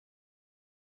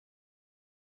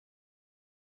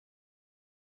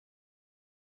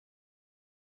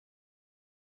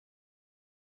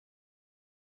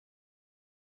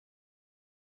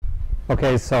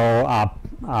Okay, so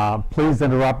please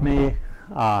interrupt me.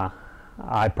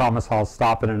 I promise I'll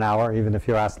stop in an hour, even if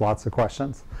you ask lots of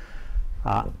questions.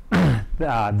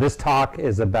 This talk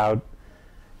is about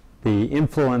the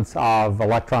influence of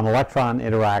electron-electron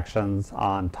interactions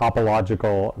on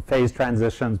topological phase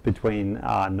transitions between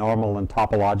normal and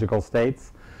topological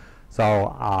states.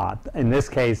 So in this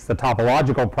case, the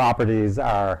topological properties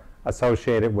are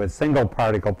associated with single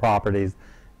particle properties,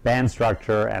 band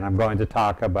structure, and I'm going to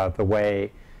talk about the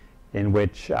way in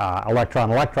which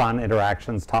electron-electron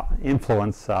interactions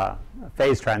influence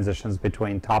phase transitions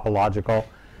between topological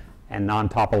and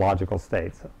non-topological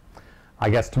states.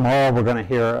 I guess tomorrow we're going to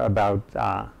hear about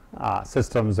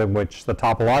systems in which the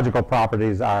topological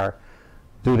properties are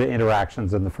due to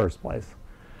interactions in the first place.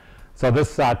 So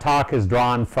this talk is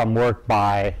drawn from work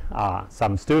by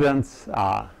some students.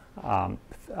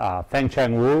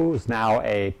 Fengcheng Wu is now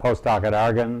a postdoc at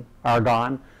Argonne.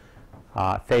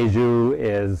 Fei Zhu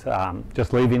is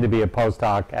just leaving to be a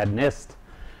postdoc at NIST.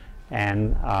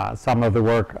 And some of the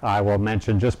work I will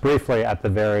mention just briefly at the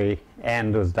very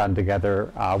end was done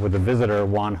together with a visitor,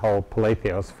 Juanjo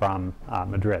Palacios from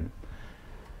Madrid.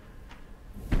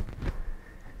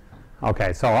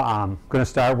 Okay, so I'm going to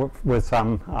start with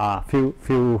some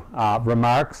few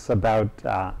remarks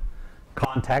about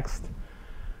context.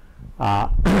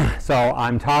 So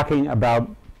I'm talking about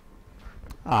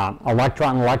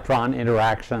electron-electron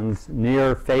interactions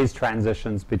near phase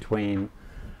transitions between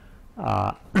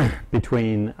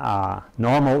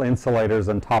normal insulators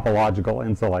and topological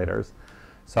insulators.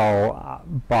 So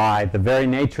by the very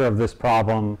nature of this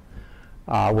problem,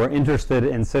 we're interested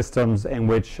in systems in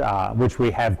which we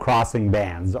have crossing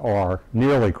bands or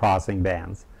nearly crossing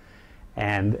bands.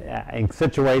 And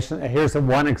here's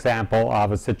one example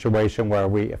of a situation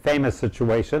a famous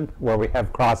situation where we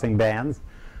have crossing bands,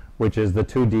 which is the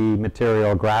 2D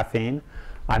material graphene.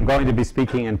 I'm going to be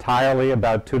speaking entirely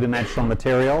about two-dimensional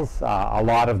materials. A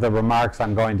lot of the remarks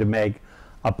I'm going to make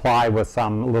apply with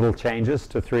some little changes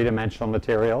to three-dimensional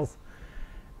materials.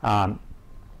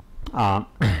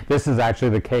 This is actually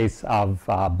the case of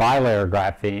bilayer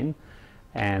graphene,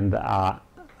 and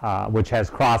which has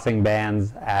crossing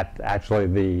bands at actually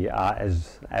the,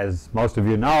 as most of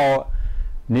you know,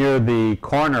 near the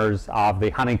corners of the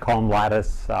honeycomb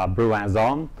lattice Brouin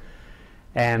zone.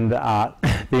 And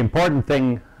the important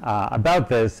thing about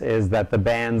this is that the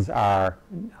bands are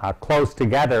close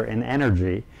together in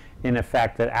energy. In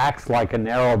effect, it acts like a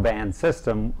narrow band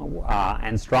system,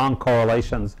 and strong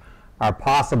correlations are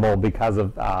possible because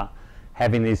of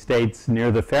having these states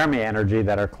near the Fermi energy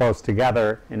that are close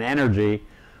together in energy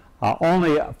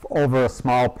only over a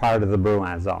small part of the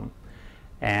Brouin zone.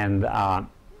 And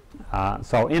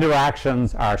so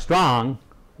interactions are strong,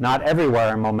 not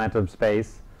everywhere in momentum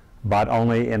space, but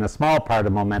only in a small part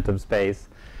of momentum space.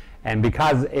 And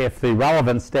because if the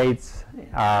relevant states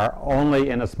are only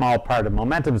in a small part of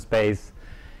momentum space,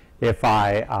 if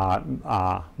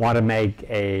I want to make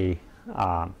a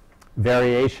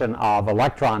variation of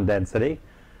electron density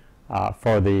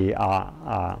for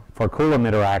Coulomb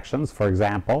interactions, for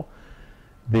example,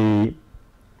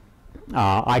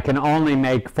 I can only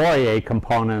make Fourier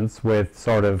components with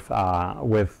sort of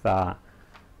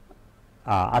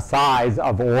a size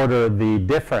of order the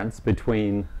difference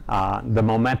between the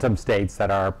momentum states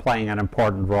that are playing an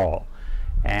important role.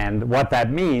 And what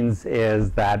that means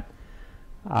is that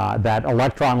that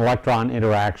electron-electron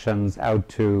interactions out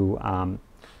to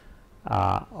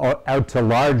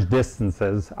large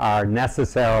distances are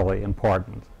necessarily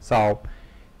important. So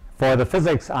for the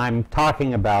physics I'm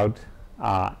talking about,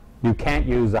 you can't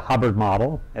use a Hubbard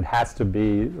model. It has to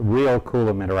be real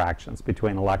Coulomb interactions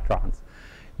between electrons.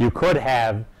 You could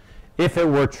have, if it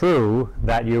were true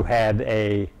that you had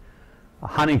a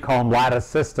honeycomb lattice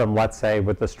system, let's say,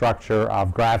 with the structure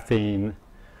of graphene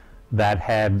that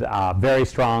had very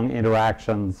strong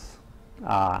interactions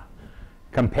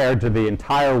compared to the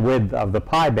entire width of the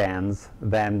pi bands,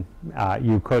 then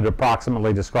you could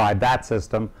approximately describe that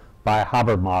system by a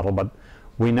Hubbard model. But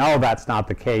we know that's not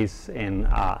the case in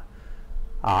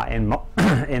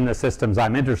the systems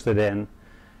I'm interested in.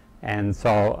 And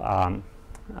so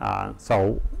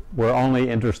so we're only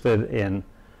interested in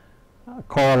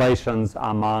correlations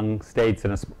among states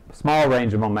in a small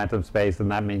range of momentum space, and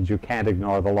that means you can't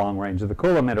ignore the long range of the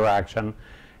Coulomb interaction.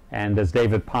 And as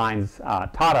David Pines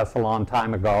taught us a long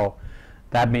time ago,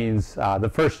 that means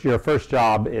your first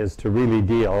job is to really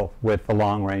deal with the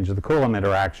long range of the Coulomb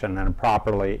interaction and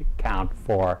properly count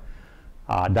for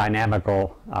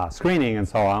dynamical screening and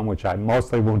so on, which I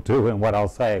mostly won't do in what I'll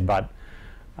say, but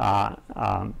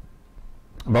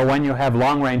But when you have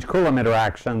long-range Coulomb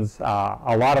interactions,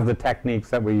 a lot of the techniques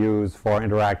that we use for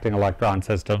interacting electron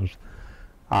systems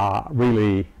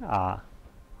really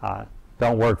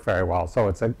don't work very well. So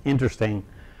it's an interesting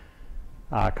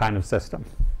kind of system.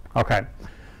 Okay,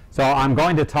 so I'm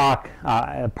going to talk,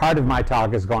 part of my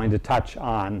talk is going to touch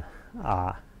on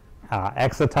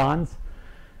excitons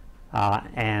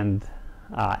and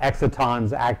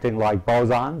excitons acting like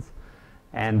bosons.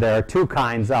 And there are two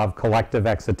kinds of collective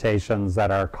excitations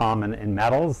that are common in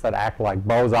metals that act like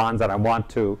bosons, and I want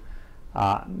to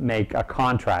make a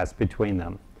contrast between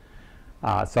them.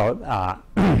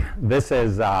 This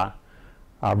is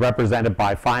represented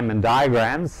by Feynman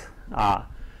diagrams.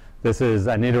 This is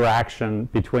an interaction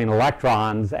between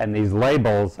electrons, and these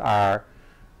labels are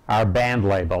band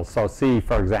labels. So C,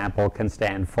 for example, can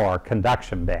stand for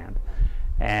conduction band.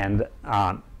 And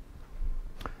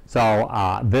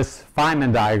this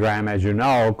Feynman diagram, as you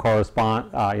know,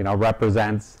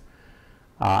 represents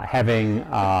having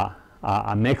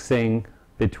a mixing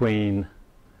between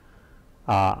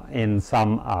in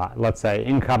some, let's say,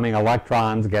 incoming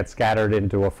electrons get scattered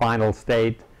into a final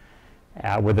state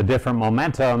with a different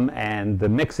momentum, and the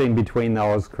mixing between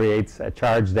those creates a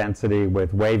charge density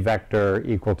with wave vector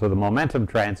equal to the momentum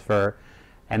transfer,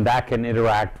 and that can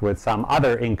interact with some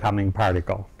other incoming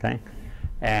particle. Okay?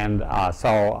 And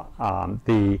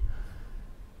the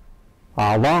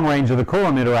long range of the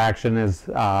Coulomb interaction is,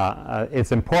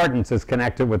 its importance is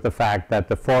connected with the fact that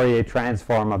the Fourier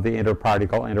transform of the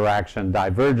interparticle interaction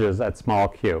diverges at small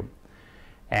q.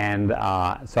 And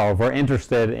so if we're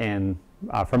interested in,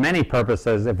 for many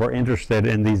purposes, if we're interested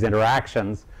in these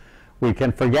interactions, we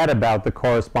can forget about the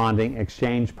corresponding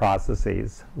exchange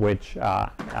processes, which,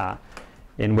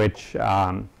 in which,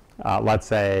 let's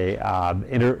say,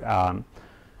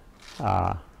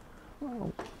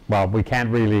 well, we can't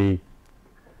really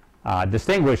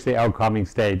distinguish the outcoming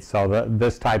states, so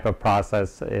this type of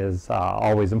process is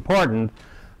always important,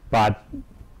 but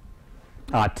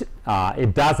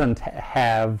it doesn't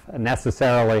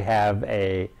necessarily have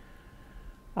a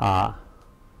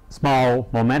small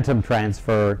momentum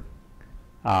transfer,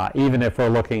 even if we're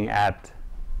looking at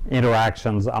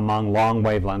interactions among long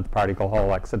wavelength particle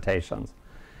hole excitations.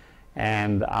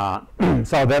 And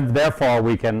so therefore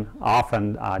we can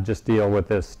often just deal with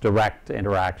this direct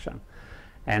interaction.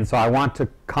 And so I want to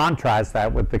contrast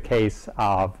that with the case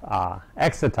of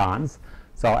excitons.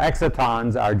 So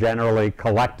excitons are generally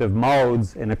collective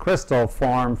modes in a crystal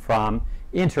formed from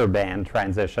interband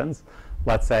transitions,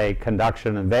 let's say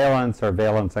conduction and valence, or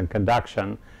valence and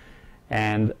conduction.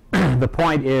 And the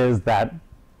point is that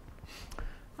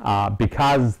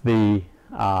because the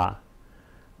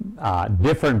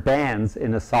different bands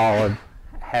in a solid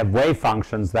have wave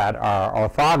functions that are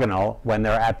orthogonal when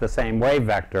they're at the same wave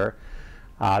vector,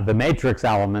 the matrix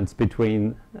elements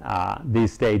between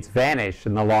these states vanish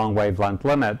in the long wavelength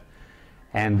limit,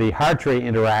 and the Hartree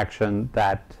interaction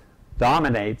that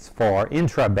dominates for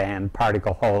intraband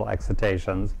particle hole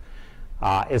excitations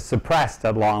is suppressed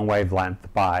at long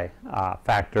wavelength by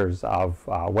factors of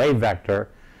wave vector.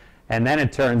 And then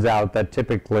it turns out that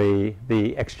typically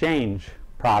the exchange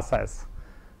process,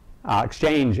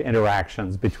 exchange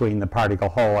interactions between the particle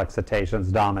hole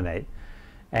excitations dominate.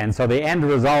 And so the end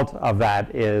result of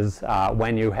that is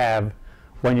when you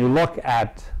look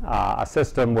at a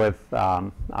system with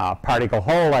particle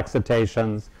hole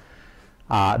excitations,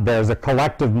 there's a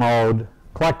collective mode.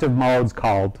 Collective modes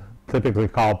typically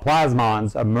called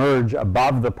plasmons emerge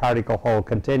above the particle hole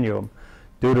continuum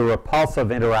due to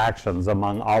repulsive interactions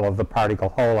among all of the particle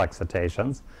hole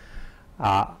excitations.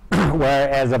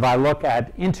 Whereas if I look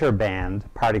at interband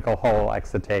particle hole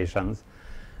excitations,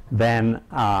 then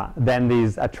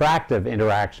these attractive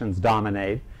interactions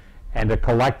dominate, and a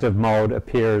collective mode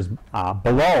appears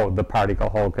below the particle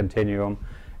hole continuum,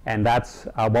 and that's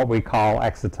what we call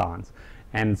excitons.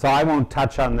 And so I won't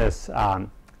touch on this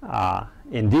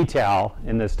in detail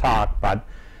in this talk, but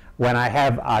when I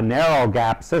have a narrow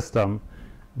gap system,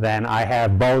 then I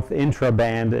have both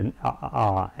intraband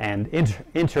and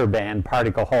interband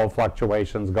particle hole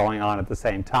fluctuations going on at the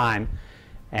same time.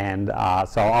 And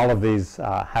so all of these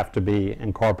have to be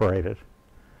incorporated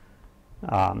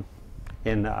in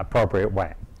an appropriate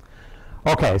way.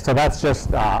 Okay, so that's just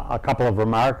a couple of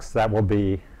remarks that will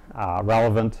be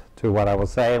relevant to what I will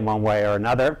say in one way or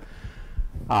another.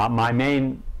 My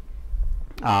main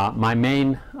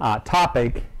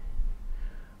topic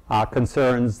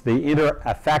concerns the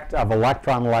effect of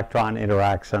electron-electron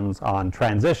interactions on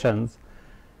transitions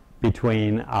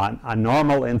between a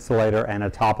normal insulator and a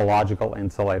topological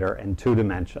insulator in 2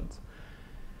 dimensions.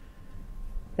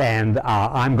 And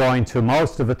I'm going to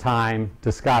most of the time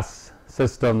discuss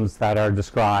systems that are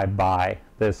described by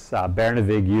this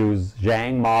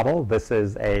Bernavig-Hughes-Zhang model. This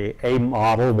is a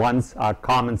model, one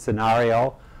common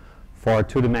scenario for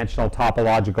two-dimensional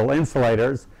topological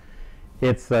insulators.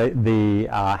 It's the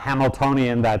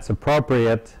Hamiltonian that's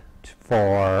appropriate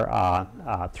for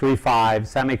 3-5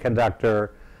 semiconductor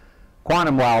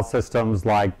quantum well systems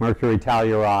like mercury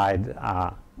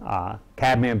telluride,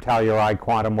 cadmium telluride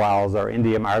quantum wells, or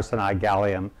indium arsenide,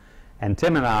 gallium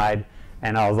antimonide,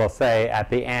 and as I'll say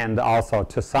at the end also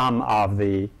to some of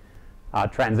the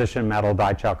transition metal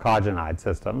dichalcogenide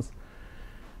systems.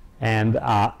 And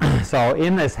so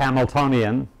in this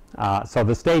Hamiltonian, so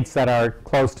the states that are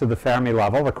close to the Fermi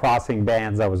level, the crossing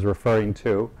bands I was referring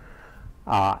to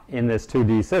in this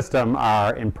 2D system,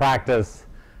 are in practice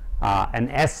an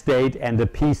S state and a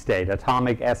P state,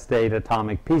 atomic S state,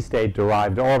 atomic P state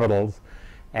derived orbitals.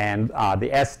 And the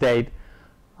S state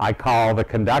I call the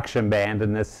conduction band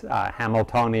in this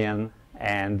Hamiltonian,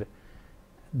 and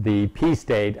the P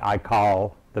state I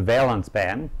call the valence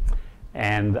band.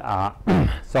 And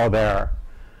so they're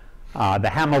the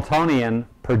Hamiltonian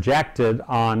projected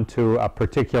onto a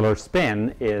particular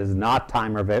spin is not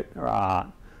time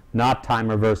reversal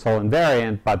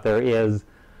invariant, but there is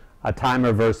a time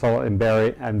reversal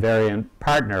invariant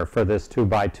partner for this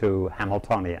 2x2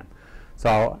 Hamiltonian.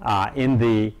 So in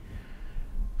the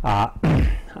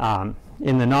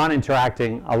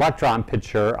non-interacting electron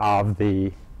picture of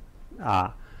the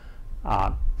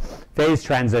phase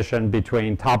transition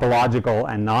between topological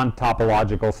and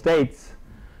non-topological states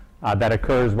that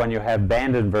occurs when you have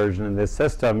band inversion in this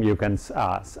system, you can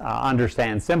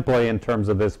understand simply in terms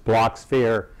of this block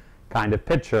sphere kind of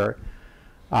picture.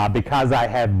 Because I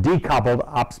have decoupled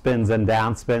upspins and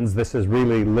downspins, this is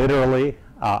really literally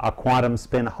a quantum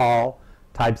spin Hall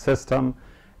type system,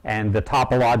 and the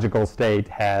topological state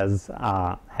has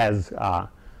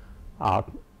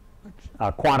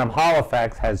quantum Hall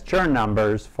effects, has Chern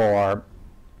numbers for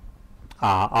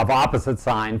of opposite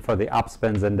sign for the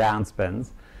upspins and downspins.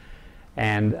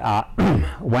 And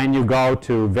when you go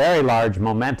to very large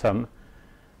momentum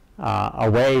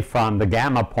away from the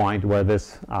gamma point where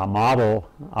this model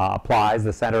applies,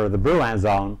 the center of the Brouin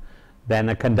zone, then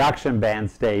the conduction band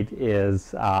state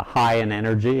is high in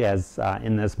energy, as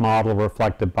in this model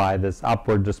reflected by this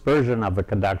upward dispersion of the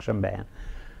conduction band.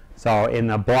 So in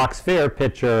the block sphere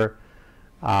picture,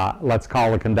 let's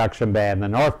call the conduction band the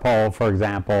North Pole, for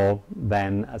example,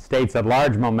 then states at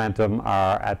large momentum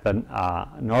are at the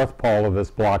North Pole of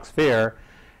this block sphere.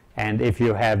 And if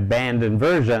you have band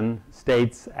inversion,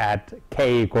 states at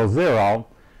k equals 0,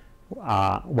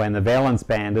 when the valence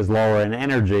band is lower in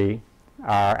energy,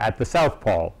 are at the South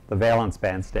Pole, the valence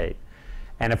band state.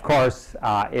 And of course,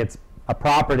 it's a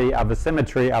property of the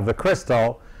symmetry of the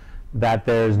crystal that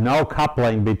there's no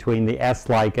coupling between the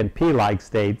S-like and P-like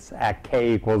states at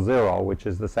k equals 0, which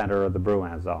is the center of the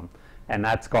Brouin zone. And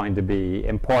that's going to be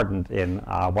important in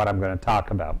what I'm going to talk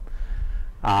about.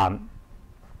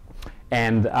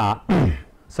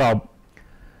 So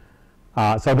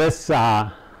this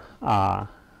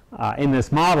in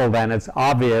this model, then, it's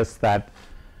obvious that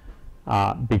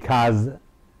because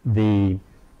the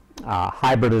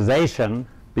hybridization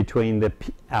between the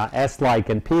S-like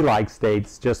and P-like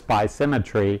states just by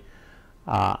symmetry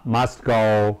must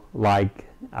go like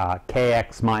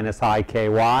kx minus iky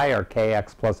or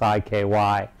kx plus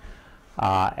iky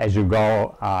as you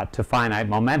go to finite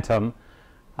momentum.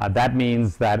 That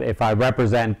means that if I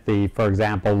represent the, for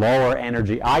example, lower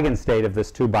energy eigenstate of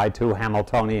this 2x2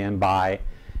 Hamiltonian by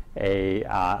a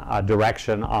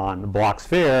direction on the block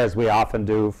sphere, as we often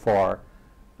do for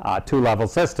two-level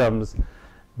systems,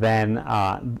 then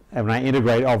when I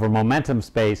integrate over momentum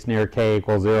space near k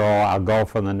equals 0, I'll go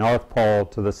from the North Pole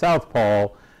to the South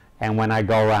Pole, and when I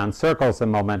go around circles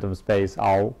in momentum space,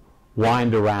 I'll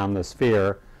wind around the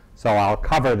sphere. So I'll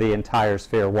cover the entire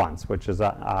sphere once, which is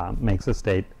makes a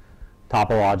state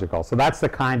topological. So that's the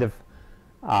kind of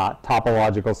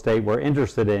topological state we're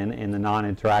interested in the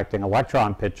non-interacting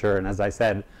electron picture. And as I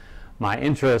said, my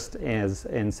interest is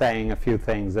in saying a few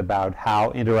things about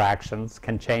how interactions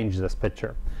can change this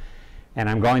picture. And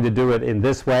I'm going to do it in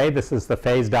this way. This is the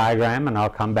phase diagram, and I'll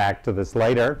come back to this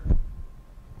later.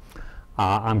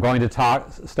 I'm going to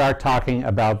start talking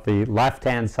about the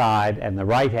left-hand side and the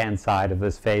right-hand side of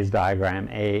this phase diagram,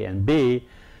 A and B,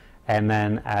 and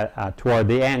then toward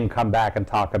the end come back and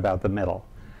talk about the middle.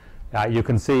 You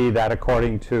can see that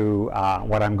according to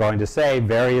what I'm going to say,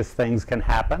 various things can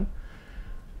happen.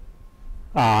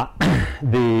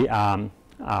 The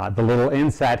little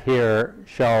inset here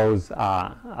shows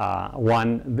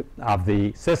one of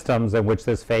the systems in which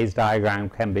this phase diagram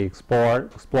can be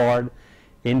explored.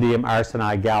 indium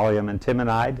arsenide, gallium, and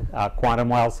timonide quantum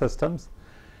well systems.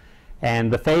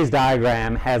 And the phase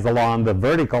diagram has along the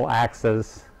vertical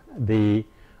axis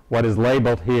what is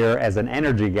labeled here as an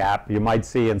energy gap. You might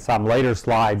see in some later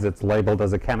slides it's labeled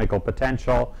as a chemical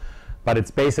potential, but it's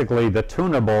basically the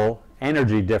tunable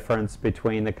energy difference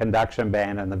between the conduction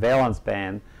band and the valence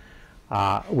band,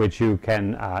 which you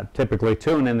can typically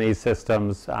tune in these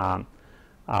systems,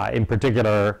 in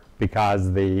particular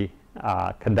because the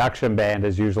conduction band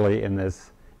is usually in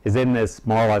this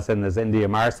more or less in this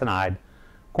indium arsenide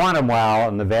quantum well,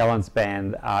 and the valence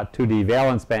band, 2D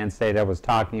valence band state I was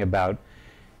talking about,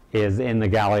 is in the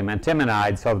gallium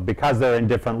antimonide. So because they're in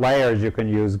different layers, you can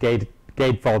use gate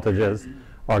voltages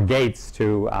or gates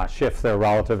to shift their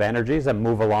relative energies and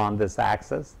move along this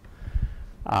axis,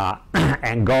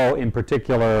 and go in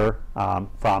particular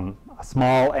from a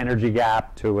small energy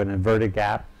gap to an inverted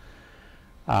gap.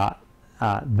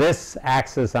 This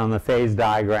axis on the phase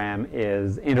diagram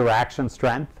is interaction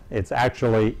strength. It's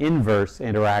actually inverse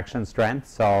interaction strength.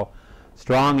 So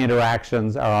strong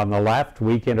interactions are on the left,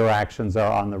 weak interactions are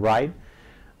on the right.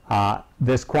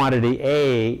 This quantity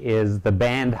A is the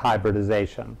band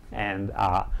hybridization. And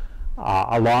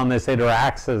along this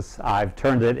interaxis, I've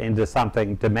turned it into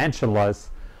something dimensionless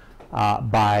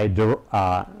by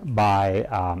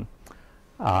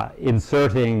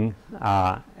inserting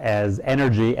as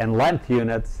energy and length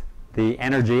units the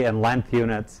energy and length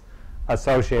units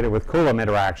associated with Coulomb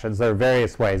interactions. There are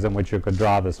various ways in which you could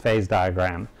draw this phase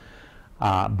diagram,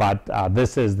 but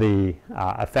this is the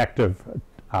effective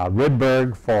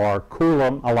Rydberg for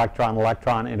Coulomb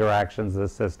electron-electron interactions of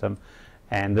this system,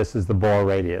 and this is the Bohr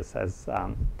radius. As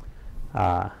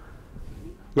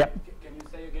yep. Can you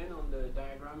say again on the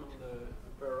diagram on the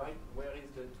upper right, where is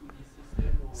the 2D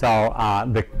system? So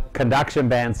the conduction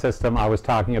band system I was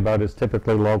talking about is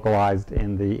typically localized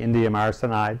in the indium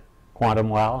arsenide quantum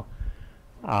well,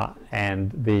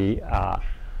 and the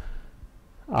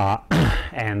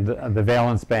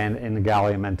valence band in the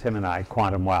gallium antimonide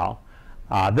quantum well.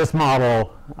 This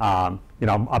model,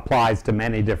 applies to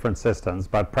many different systems,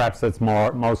 but perhaps it's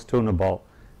most tunable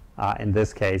in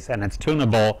this case, and it's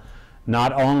tunable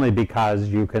not only because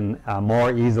you can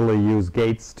more easily use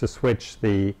gates to switch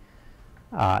the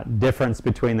difference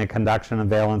between the conduction and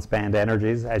valence band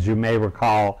energies. As you may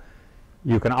recall,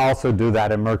 you can also do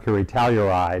that in mercury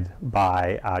telluride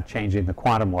by changing the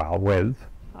quantum well width,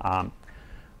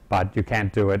 but you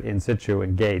can't do it in situ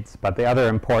in gates. But the other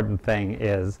important thing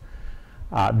is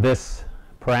this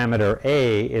parameter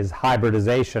A is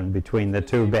hybridization between the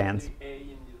two bands.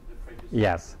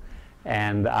 Yes,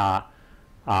 and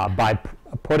by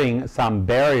putting some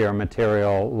barrier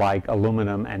material like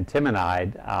aluminum and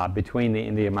timonide between the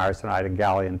indium arsenide and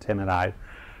gallium timonide,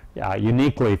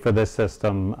 uniquely for this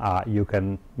system, you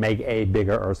can make A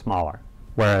bigger or smaller.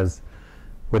 Whereas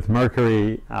with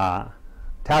mercury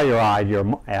telluride,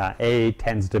 your A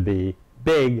tends to be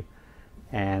big,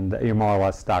 and you're more or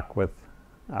less stuck with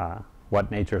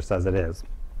what nature says it is,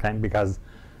 okay? Because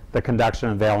the conduction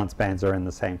and valence bands are in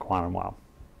the same quantum well.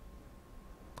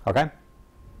 Okay?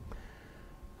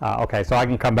 Okay, so I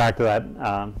can come back to that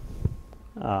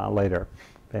later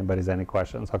if anybody's any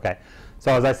questions. Okay,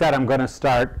 so as I said, I'm going to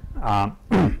start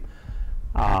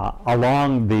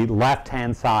along the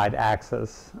left-hand side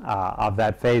axis of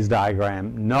that phase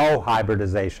diagram, no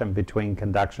hybridization between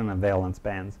conduction and valence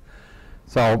bands.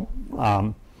 So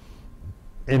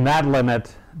in that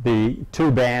limit, the two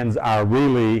bands are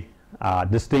really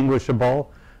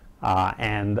distinguishable,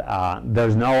 and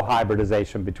there's no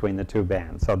hybridization between the two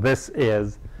bands. So this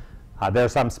is, there are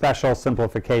some special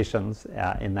simplifications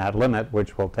in that limit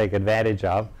which we'll take advantage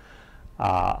of.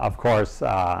 Of course,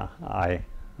 I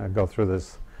go through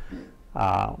this,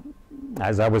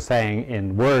 as I was saying,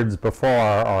 in words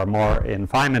before, or more in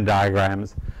Feynman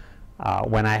diagrams.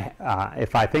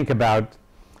 If I think about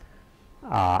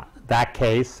that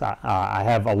case, I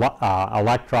have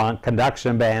electron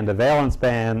conduction band, a valence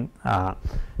band.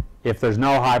 If there's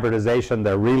no hybridization,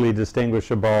 they're really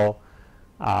distinguishable.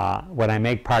 When I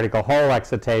make particle-hole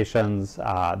excitations,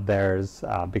 there's,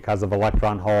 because of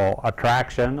electron-hole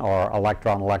attraction or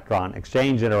electron-electron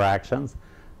exchange interactions,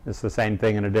 it's the same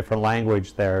thing in a different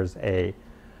language. There's a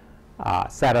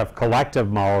set of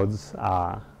collective modes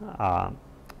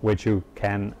which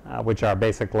are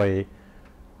basically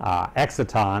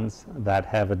excitons that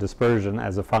have a dispersion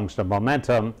as a function of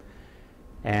momentum,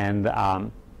 and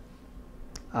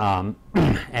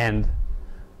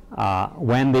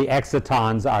when the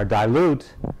excitons are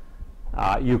dilute,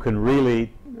 you can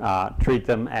really treat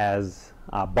them as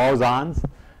bosons.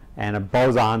 And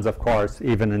bosons, of course,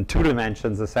 even in 2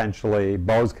 dimensions, essentially,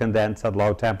 Bose condense at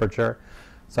low temperature.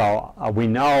 So we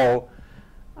know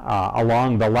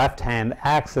along the left-hand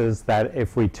axis that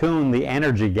if we tune the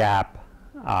energy gap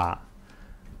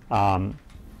from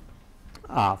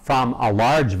a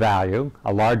large value,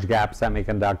 a large gap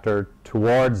semiconductor,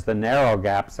 towards the narrow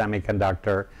gap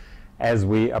semiconductor, as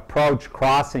we approach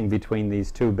crossing between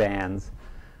these two bands,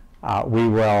 we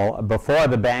will, before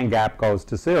the band gap goes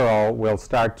to 0, we'll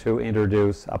start to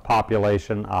introduce a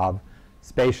population of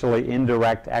spatially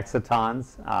indirect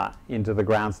excitons into the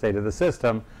ground state of the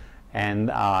system,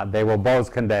 and they will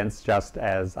both condense just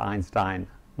as Einstein,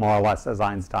 more or less as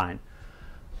Einstein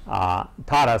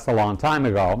taught us a long time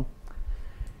ago.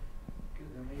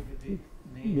 Maybe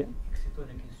the name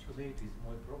excitonic insulator is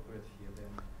more appropriate here than.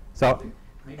 So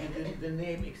Maybe the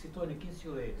name excitonic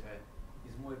insulator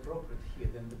is more appropriate here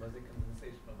than the basic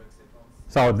condensation of excitons.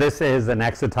 So this is an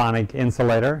excitonic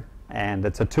insulator, and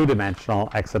it's a two-dimensional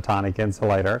excitonic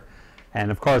insulator.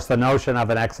 And of course, the notion of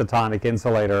an excitonic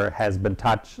insulator has been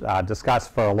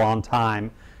discussed for a long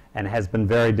time and has been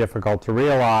very difficult to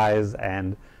realize.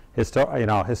 And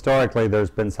historically, there's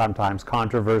been sometimes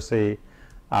controversy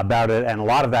about it, and a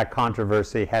lot of that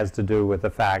controversy has to do with the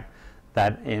fact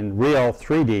that in real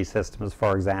 3D systems,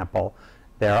 for example,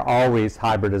 there are always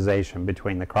hybridization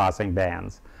between the crossing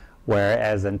bands,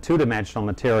 whereas in two-dimensional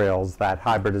materials, that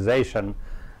hybridization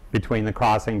between the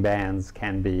crossing bands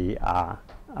can be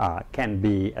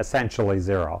essentially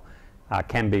zero,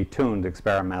 can be tuned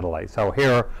experimentally. So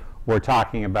here we're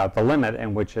talking about the limit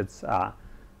in which it's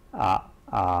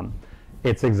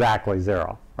exactly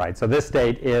zero, right? So this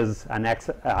state is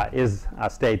a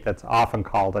state that's often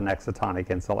called an excitonic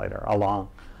insulator along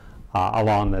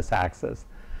this axis.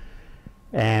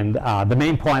 And the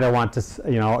main point I want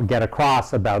to get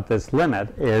across about this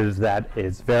limit is that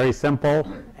it's very simple,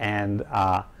 and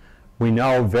we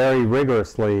know very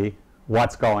rigorously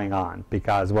what's going on,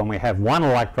 because when we have one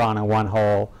electron and one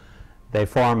hole, they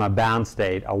form a bound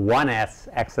state, a 1s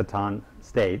exciton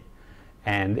state.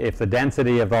 And if the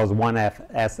density of those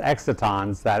 1s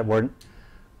excitons that were,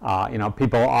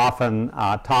 people often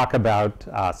talk about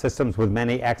systems with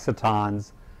many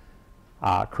excitons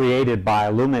created by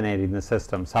illuminating the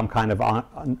system, some kind of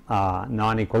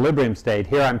non-equilibrium state.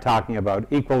 Here I'm talking about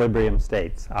equilibrium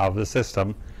states of the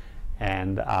system.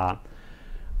 And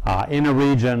in a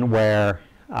region where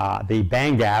the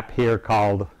band gap, here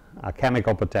called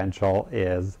chemical potential,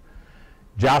 is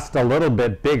just a little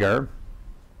bit bigger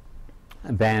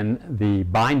than the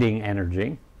binding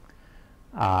energy,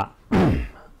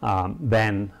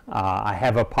 then I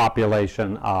have a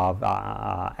population of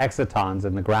excitons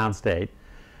in the ground state.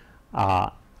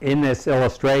 In this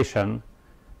illustration,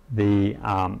 the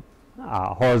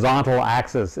horizontal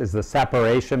axis is the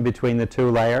separation between the two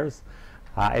layers.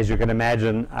 As you can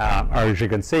imagine, or as you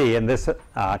can see, in this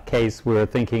case, we're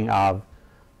thinking of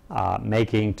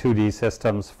making 2D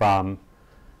systems from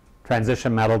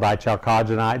transition metal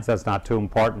dichalcogenides. That's not too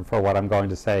important for what I'm going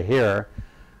to say here.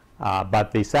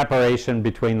 But the separation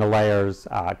between the layers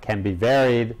can be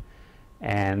varied,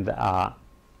 and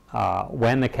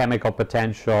when the chemical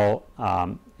potential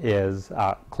is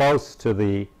close to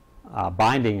the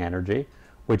binding energy,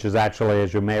 which is actually,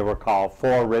 as you may recall,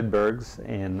 4 Rydbergs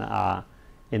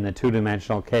in the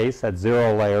two-dimensional case at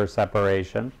 0 layer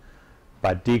separation,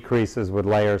 but decreases with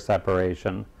layer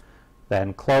separation,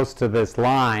 then close to this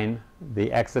line, the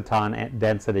exciton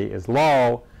density is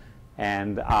low,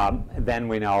 and then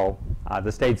we know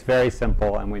the state's very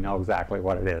simple, and we know exactly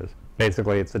what it is.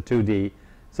 Basically, it's a 2D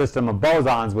system of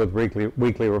bosons with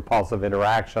weakly repulsive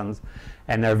interactions,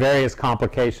 and there are various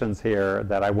complications here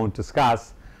that I won't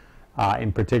discuss,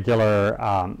 in particular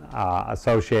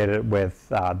associated with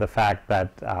the fact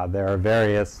that there are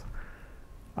various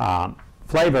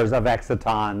flavors of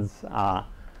excitons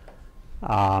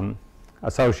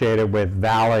associated with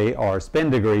valley or spin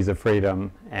degrees of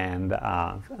freedom, and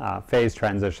phase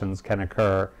transitions can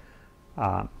occur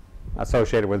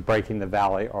associated with breaking the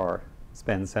valley or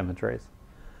spin symmetries.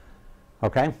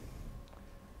 Okay?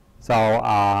 So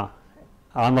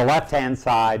on the left-hand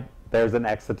side, there's an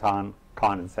exciton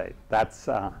condensate. That's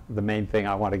the main thing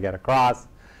I want to get across.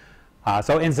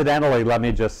 So incidentally, let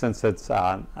me just, since it's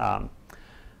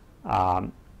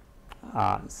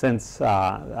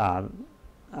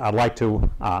I'd like to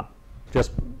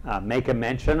just make a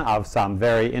mention of some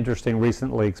very interesting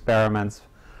recently experiments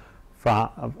from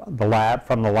the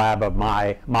lab of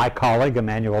my colleague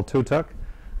Emmanuel Tutuk,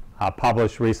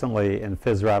 published recently in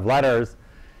PhysRev Letters.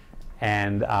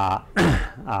 And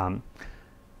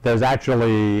there's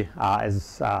actually,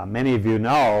 as many of you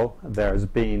know, there's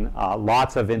been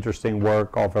lots of interesting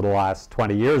work over the last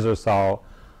 20 years or so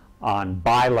on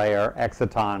bilayer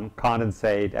exciton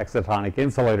condensate, excitonic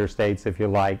insulator states, if you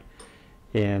like,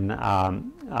 in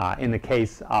the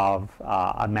case of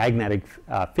a magnetic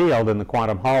field in the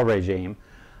quantum Hall regime.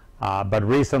 But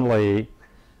recently,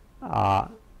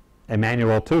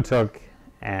 Emmanuel Tutuk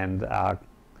and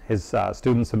his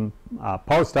students and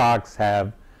postdocs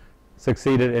have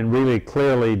succeeded in really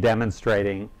clearly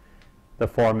demonstrating the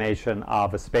formation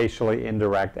of a spatially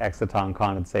indirect exciton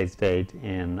condensate state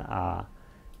in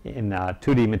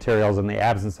 2D materials in the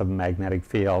absence of a magnetic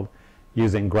field,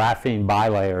 using graphene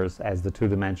bilayers as the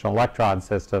two-dimensional electron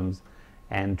systems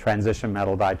and transition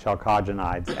metal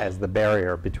dichalcogenides as the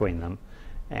barrier between them.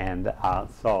 And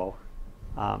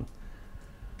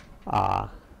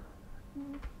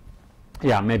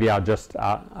yeah, maybe I'll just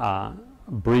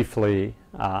briefly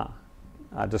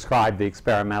describe the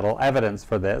experimental evidence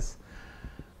for this.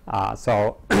 On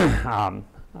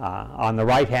the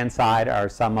right-hand side are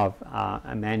some of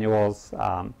Emmanuel's,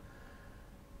 now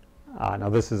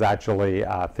this is actually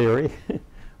theory,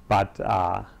 but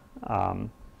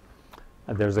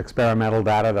there's experimental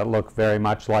data that look very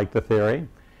much like the theory.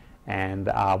 And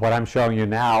what I'm showing you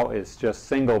now is just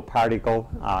single particle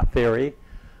theory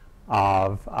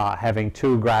of having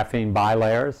two graphene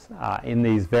bilayers in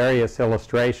these various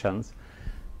illustrations.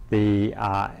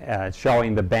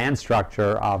 Showing the band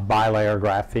structure of bilayer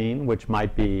graphene, which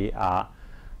might be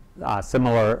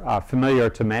familiar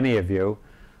to many of you.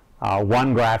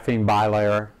 One graphene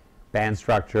bilayer band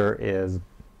structure is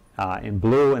in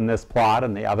blue in this plot,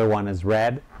 and the other one is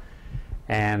red.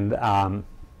 And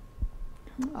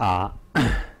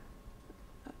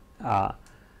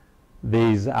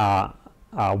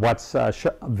what's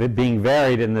being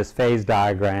varied in this phase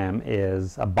diagram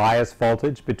is a bias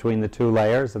voltage between the two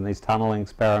layers in these tunneling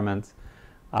experiments,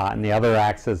 and the other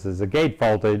axis is a gate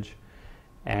voltage.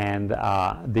 And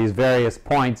these various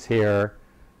points here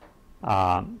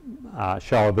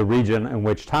show the region in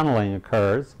which tunneling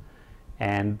occurs,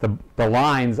 and the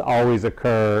lines always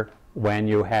occur when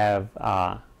you have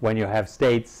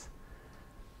states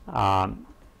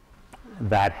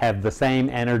that have the same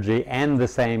energy and the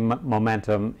same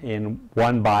momentum in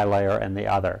one bilayer and the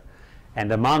other.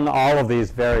 And among all of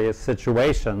these various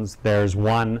situations, there's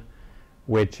one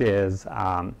which is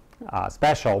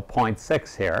special,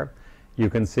 0.6 here. You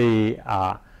can see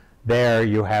there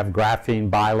you have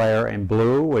graphene bilayer in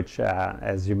blue, which,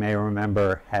 as you may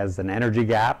remember, has an energy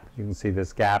gap. You can see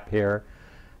this gap here.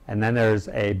 And then there's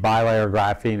a bilayer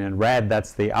graphene in red.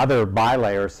 That's the other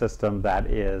bilayer system that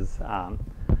is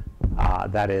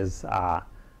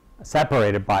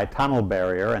separated by a tunnel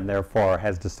barrier and therefore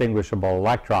has distinguishable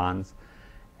electrons.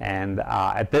 And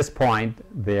at this point,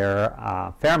 their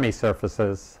Fermi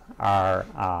surfaces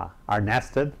are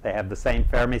nested. They have the same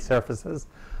Fermi surfaces.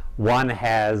 One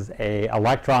has an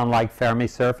electron-like Fermi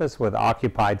surface with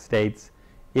occupied states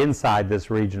inside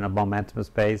this region of momentum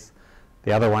space.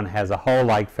 The other one has a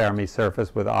hole-like Fermi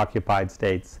surface with occupied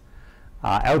states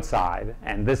outside.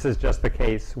 And this is just the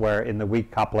case where in the weak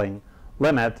coupling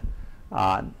limit,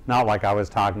 not like I was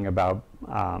talking about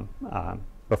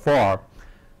before,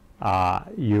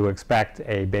 you expect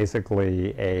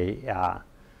basically a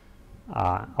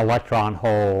electron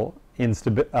hole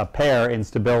pair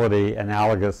instability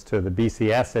analogous to the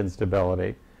BCS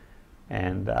instability,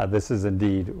 and this is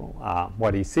indeed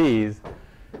what he sees.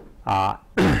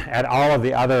 At all of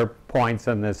the other points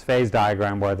in this phase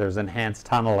diagram where there's enhanced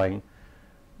tunneling,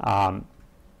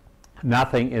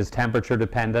 nothing is temperature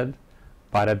dependent,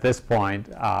 but at this point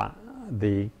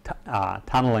the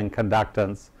tunneling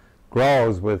conductance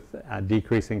grows with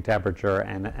decreasing temperature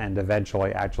and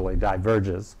eventually actually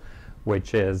diverges,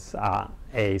 which is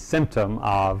a symptom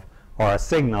of, or a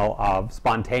signal of,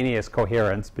 spontaneous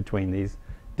coherence between these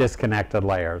disconnected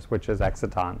layers, which is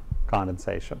exciton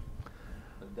condensation.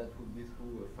 But that would be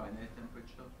through a finite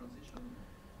temperature transition?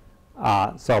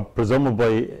 So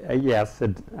presumably, yes,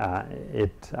 it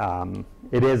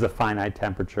is a finite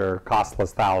temperature,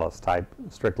 costless Thales type,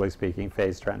 strictly speaking,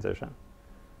 phase transition.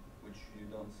 Which you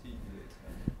don't see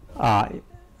today.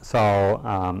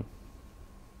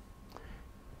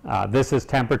 This is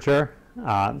temperature.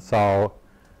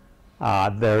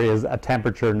 There is a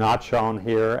temperature not shown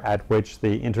here at which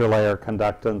the interlayer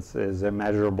conductance is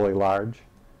immeasurably large.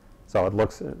 So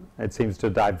it seems to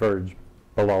diverge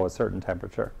below a certain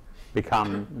temperature,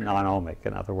 become non-ohmic,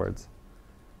 in other words.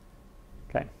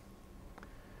 Okay.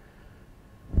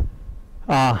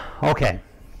 Okay.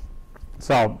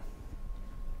 So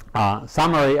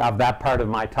summary of that part of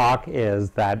my talk is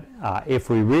that if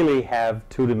we really have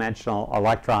two-dimensional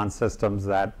electron systems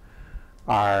that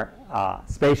are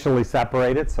spatially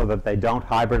separated so that they don't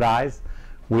hybridize,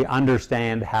 we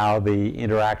understand how the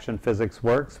interaction physics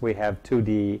works. We have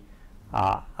 2D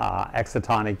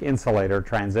excitonic insulator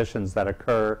transitions that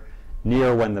occur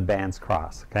near when the bands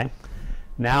cross. Okay?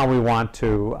 Now we want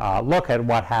to look at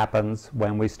what happens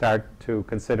when we start to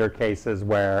consider cases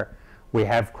where we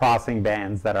have crossing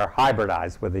bands that are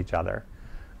hybridized with each other.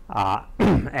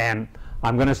 And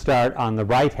I'm going to start on the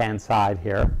right-hand side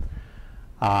here.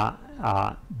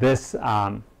 This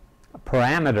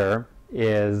parameter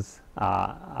is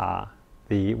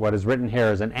what is written here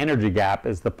as an energy gap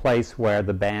is the place where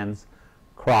the bands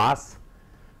cross.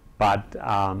 But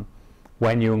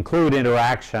when you include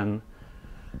interaction,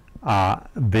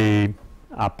 the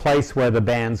place where the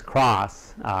bands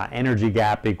cross, energy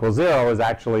gap equals 0, is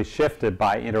actually shifted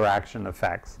by interaction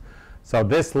effects. So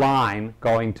this line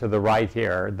going to the right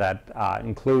here that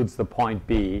includes the point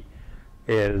B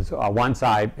is, once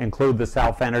I include the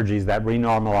self-energies that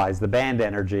renormalize the band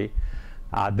energy,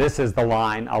 this is the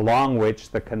line along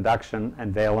which the conduction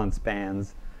and valence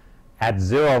bands at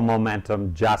 0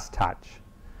 momentum just touch.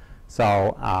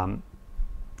 So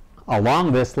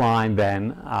along this line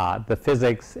then, the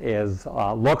physics is,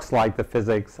 looks like the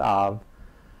physics of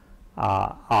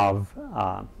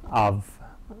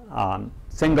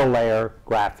single layer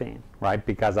graphene, right?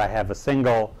 Because I have a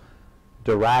single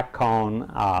Dirac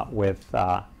cone with,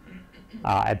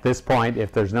 at this point,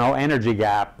 if there's no energy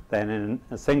gap, then in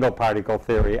a single particle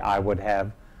theory, I would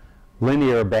have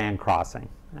linear band crossing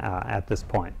at this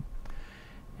point.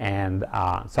 And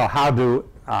so how do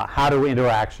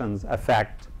interactions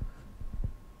affect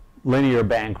linear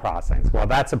band crossings? Well,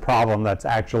 that's a problem that's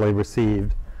actually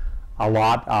received a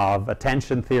lot of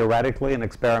attention theoretically and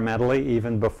experimentally,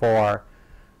 even before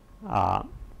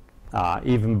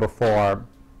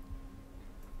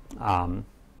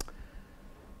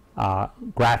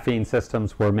graphene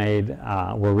systems were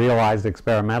realized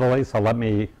experimentally. So let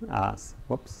me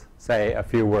say a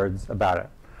few words about it.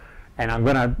 And I'm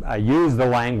going to use the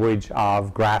language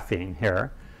of graphene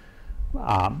here.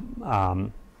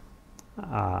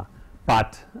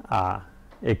 But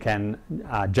it can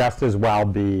just as well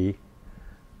be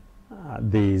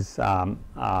just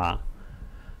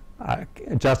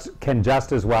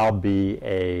as well be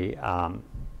a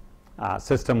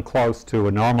system close to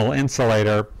a normal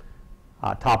insulator,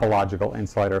 topological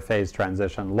insulator phase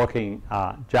transition, looking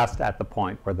just at the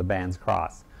point where the bands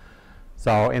cross.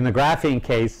 So in the graphene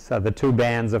case, the two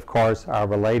bands, of course, are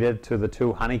related to the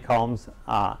two honeycombs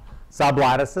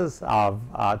sublattices of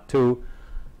two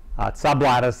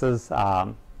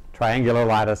sublattices, triangular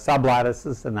lattice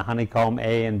sublattices, and the honeycomb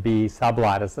A and B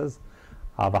sublattices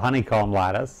of a honeycomb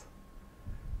lattice.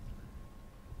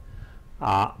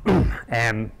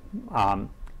 And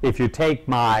if you take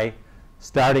my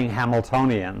starting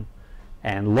Hamiltonian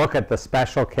and look at the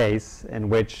special case in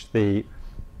which the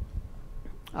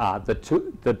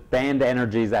band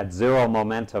energies at 0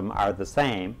 momentum are the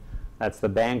same, that's the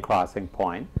band crossing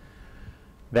point,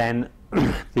 then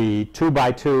the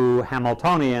 2x2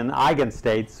 Hamiltonian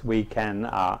eigenstates we can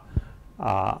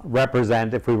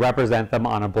represent, if we represent them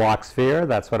on a block sphere,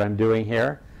 that's what I'm doing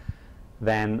here,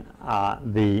 then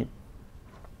the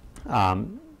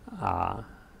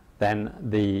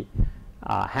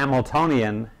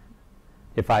Hamiltonian,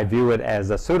 if I view it as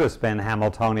a pseudospin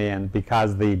Hamiltonian,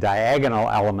 because the diagonal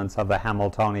elements of the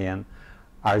Hamiltonian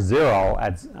are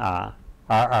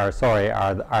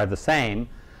are the same,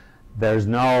 there's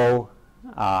no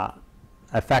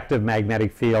effective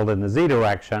magnetic field in the z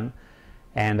direction.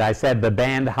 And I said the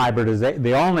band hybridization,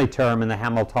 the only term in the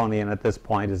Hamiltonian at this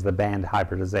point is the band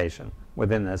hybridization,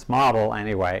 within this model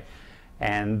anyway.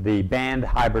 And the band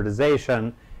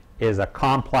hybridization is a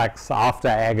complex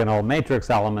off-diagonal matrix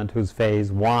element whose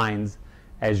phase winds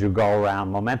as you go around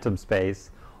momentum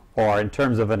space. Or in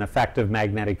terms of an effective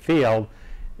magnetic field,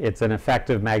 it's an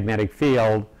effective magnetic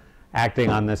field acting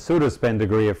on this pseudospin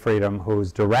degree of freedom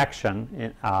whose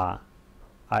direction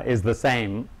is the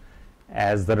same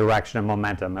as the direction of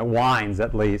momentum. It winds,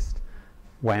 at least,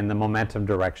 when the momentum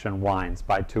direction winds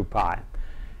by 2 pi.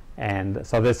 And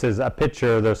so this is a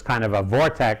picture, there's kind of a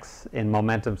vortex in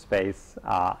momentum space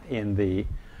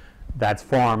that's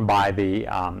formed by the,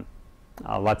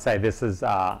 let's say this is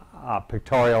a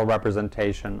pictorial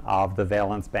representation of the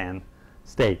valence band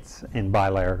states in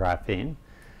bilayer graphene.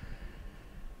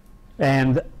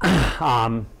 And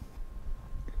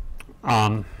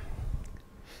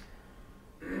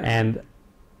and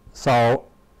so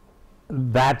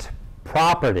that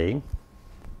property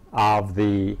of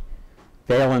the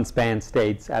valence band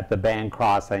states at the band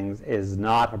crossings is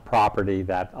not a property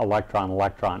that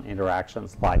electron-electron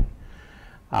interactions like.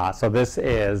 So this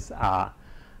is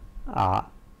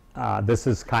this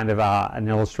is kind of an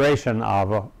illustration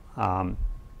of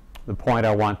the point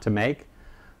I want to make.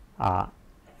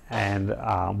 And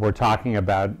we're talking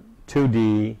about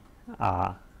 2D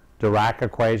Dirac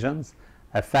equations,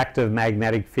 effective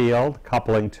magnetic field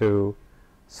coupling to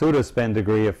pseudospin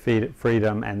degree of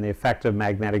freedom, and the effective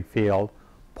magnetic field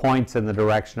points in the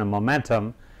direction of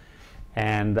momentum.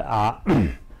 And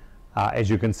as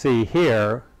you can see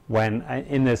here, when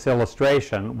in this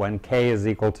illustration, when k is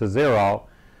equal to 0,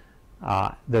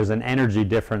 there's an energy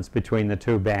difference between the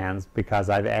two bands because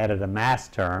I've added a mass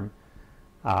term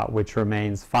which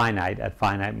remains finite at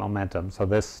finite momentum. So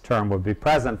this term would be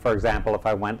present, for example, if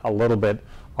I went a little bit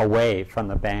away from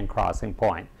the band crossing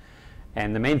point.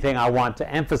 And the main thing I want to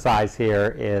emphasize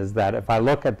here is that if I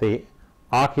look at the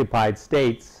occupied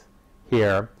states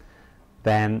here,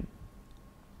 then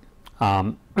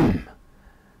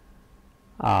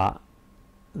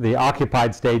the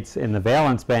occupied states in the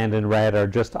valence band in red are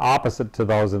just opposite to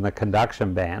those in the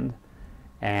conduction band,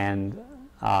 and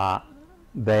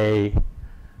the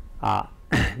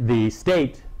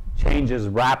state changes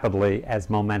rapidly as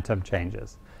momentum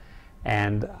changes.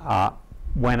 And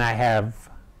when I have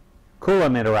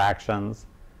Coulomb interactions,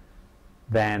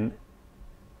 then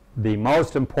the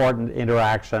most important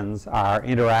interactions are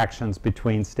interactions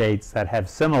between states that have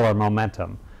similar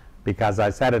momentum, because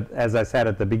as I said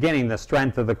at the beginning, the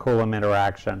strength of the Coulomb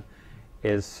interaction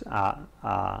is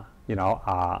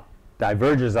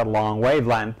diverges at long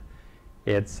wavelength.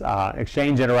 Its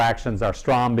exchange interactions are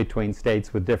strong between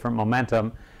states with different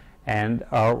momentum and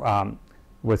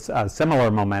with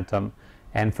similar momentum,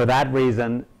 and for that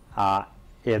reason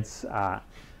it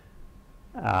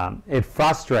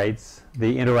frustrates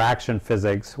the interaction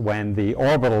physics when the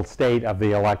orbital state of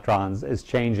the electrons is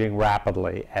changing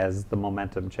rapidly as the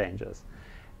momentum changes.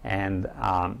 And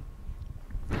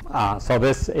so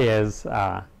this is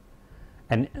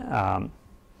an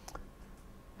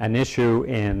issue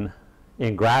in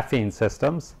graphene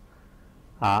systems,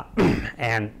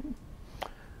 and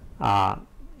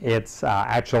it's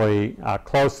actually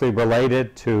closely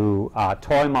related to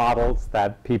toy models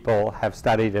that people have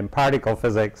studied in particle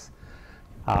physics,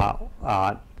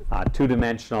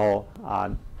 two-dimensional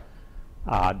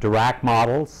Dirac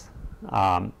models,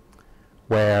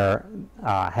 where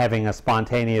having a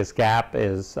spontaneous gap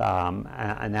is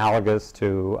analogous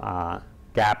to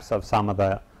gaps of some of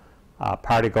the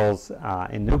particles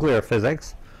in nuclear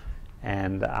physics.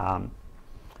 And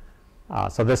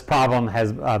so this problem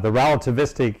has the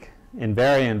relativistic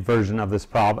invariant version of this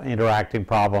interacting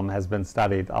problem has been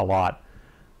studied a lot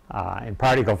in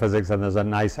particle physics, and there's a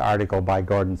nice article by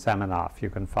Gordon Semenoff you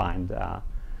can find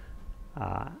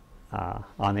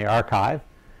on the archive.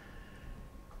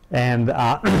 And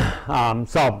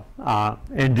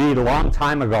indeed, a long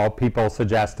time ago, people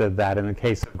suggested that in the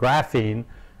case of graphene,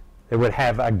 it would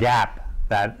have a gap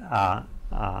that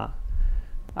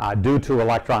due to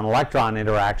electron-electron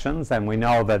interactions, and we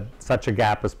know that such a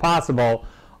gap is possible,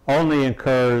 only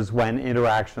occurs when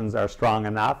interactions are strong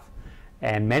enough.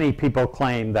 And many people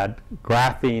claim that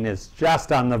graphene is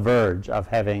just on the verge of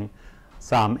having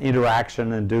some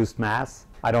interaction-induced mass.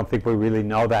 I don't think we really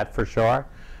know that for sure,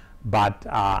 but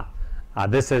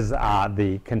this is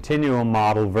the continuum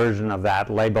model version of that,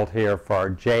 labeled here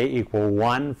for J equal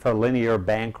 1 for linear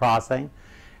band crossing.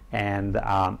 And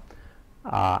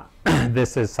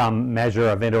this is some measure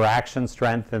of interaction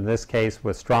strength, in this case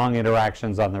with strong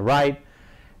interactions on the right.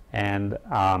 And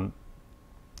on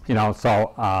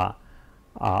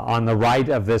the right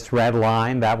of this red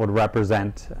line, that would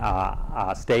represent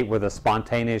a state with a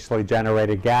spontaneously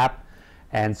generated gap.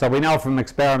 And so we know from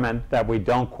experiment that we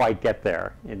don't quite get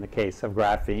there in the case of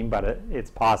graphene, but it's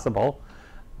possible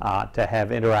to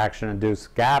have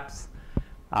interaction-induced gaps.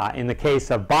 In the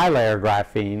case of bilayer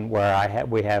graphene, where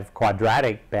we have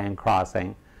quadratic band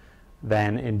crossing,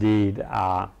 then indeed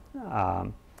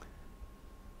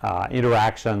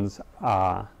interactions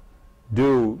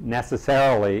do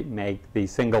necessarily make the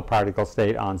single particle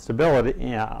state unstable,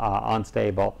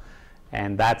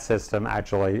 and that system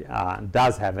actually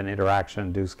does have an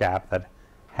interaction-induced gap that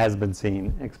has been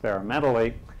seen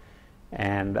experimentally.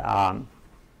 And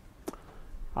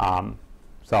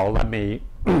so let me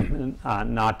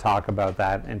not talk about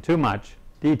that in too much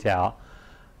detail,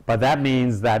 but that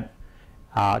means that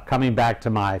coming back to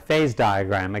my phase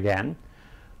diagram again,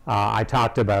 I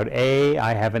talked about A,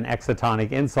 I have an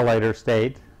excitonic insulator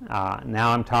state.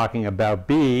 Now I'm talking about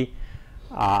B.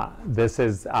 This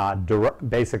is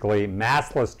basically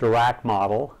massless Dirac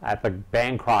model at the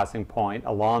band crossing point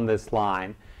along this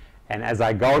line. And as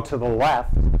I go to the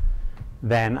left,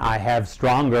 then I have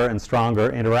stronger and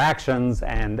stronger interactions,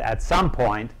 and at some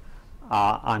point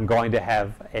I'm going to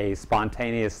have a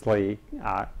spontaneously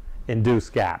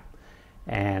induced gap.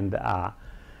 And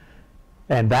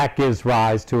that gives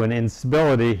rise to an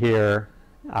instability here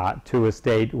to a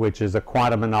state which is a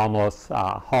quantum anomalous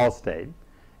Hall state.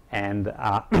 And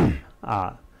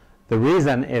the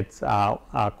reason it's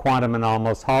a quantum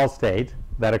anomalous Hall state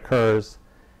that occurs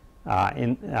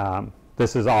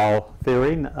this is all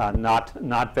theory,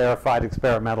 not verified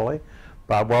experimentally,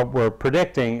 but what we're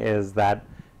predicting is that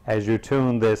as you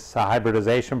tune this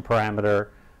hybridization parameter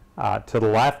to the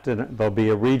left, there'll be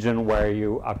a region where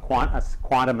a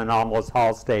quantum anomalous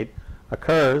Hall state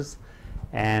occurs,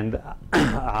 and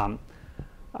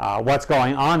what's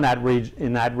going on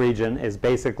in that region is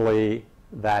basically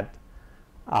that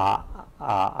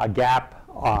a gap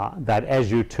that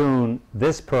as you tune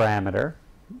this parameter,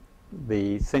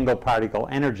 the single particle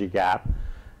energy gap,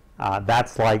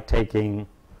 that's like taking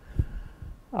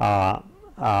that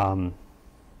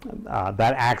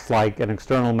acts like an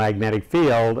external magnetic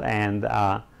field, and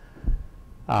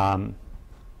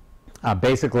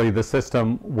basically the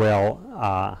system will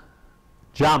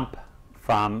jump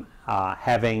from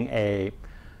having a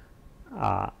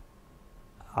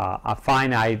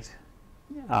finite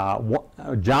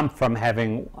jump from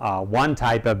having one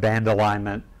type of band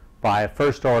alignment by a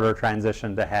first order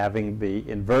transition to having the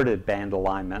inverted band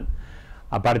alignment.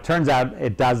 But it turns out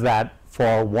it does that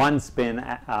for one spin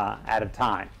at a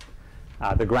time.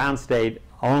 The ground state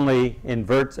only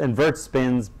inverts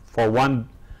spins for one,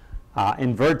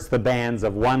 inverts the bands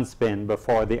of one spin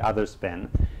before the other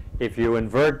spin. If you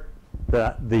invert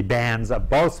the bands of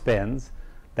both spins,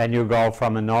 then you go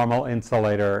from a normal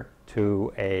insulator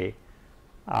to a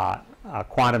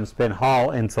quantum spin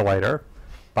Hall insulator.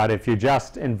 But if you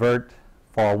just invert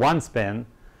for one spin,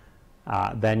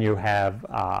 then you have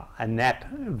a net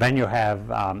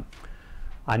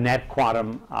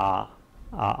quantum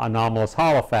anomalous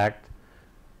Hall effect.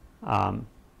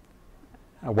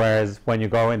 Whereas when you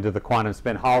go into the quantum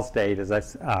spin Hall state, as I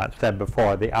said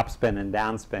before, the upspin and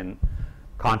downspin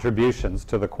contributions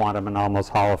to the quantum anomalous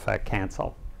Hall effect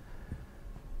cancel.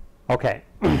 Okay.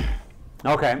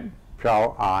 Okay.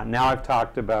 So now I've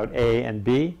talked about A and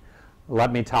B.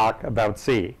 Let me talk about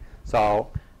C. So,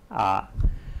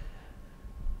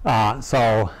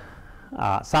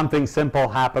 something simple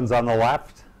happens on the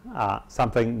left.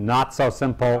 Something not so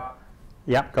simple.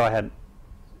 Yep, go ahead.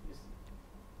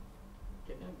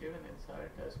 Can you give an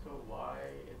insight as to why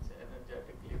it's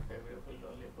energetically favorable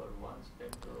only for one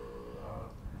spin to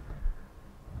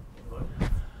invert?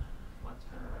 One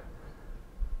spin,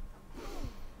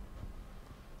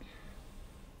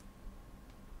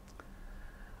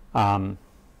 right?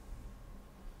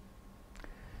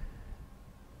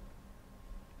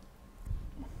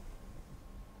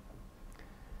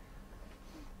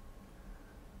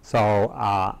 So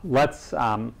let's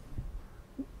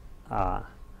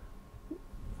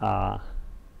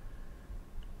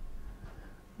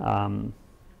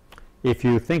if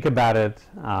you think about it,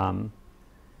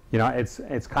 you know,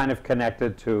 it's kind of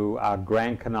connected to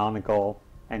grand canonical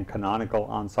and canonical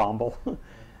ensemble.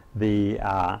 The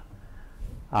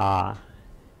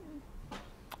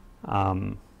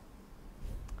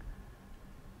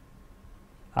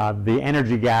the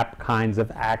energy gap kinds of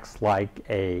acts like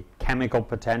a chemical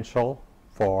potential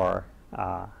for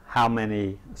how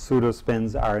many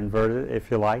pseudospins are inverted,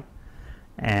 if you like.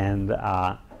 And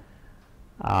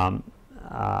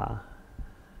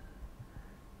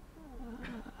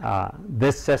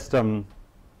this system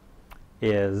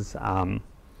is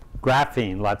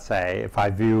graphene, let's say, if I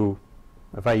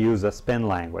use a spin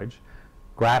language.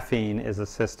 Graphene is a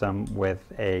system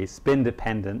with a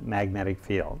spin-dependent magnetic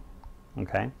field.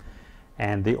 Okay,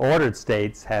 and the ordered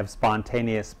states have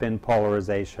spontaneous spin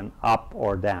polarization up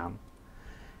or down,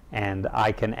 and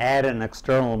I can add an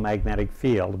external magnetic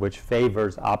field which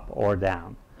favors up or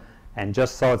down, and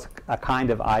just so it's a kind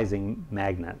of Ising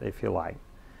magnet, if you like.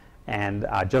 And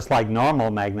just like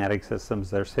normal magnetic systems,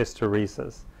 there's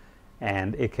hysteresis,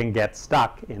 and it can get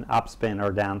stuck in upspin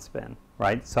or downspin,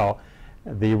 right? So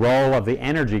the role of the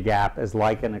energy gap is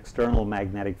like an external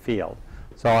magnetic field.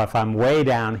 So if I'm way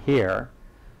down here,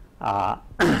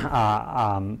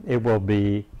 it will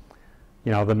be,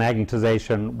 you know, the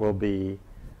magnetization will be,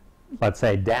 let's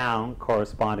say, down,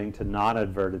 corresponding to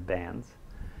non-adverted bands.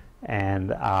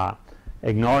 And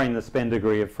ignoring the spin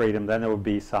degree of freedom, then there would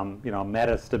be some, you know,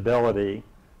 metastability.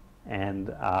 And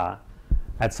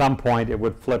at some point, it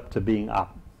would flip to being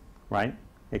up, right?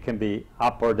 It can be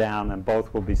up or down, and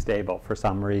both will be stable for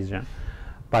some reason.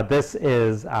 But this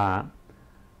is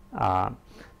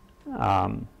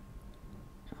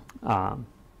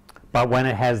but when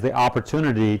it has the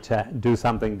opportunity to do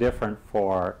something different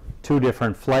for two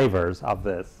different flavors of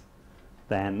this,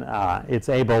 then it's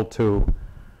able to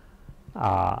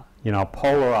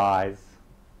polarize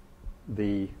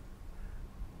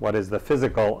what is the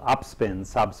physical upspin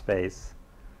subspace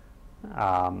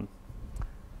by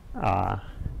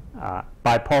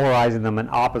polarizing them in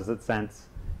opposite sense.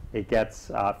 It gets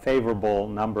a favorable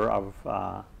number of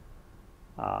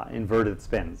inverted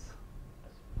spins.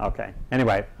 Okay.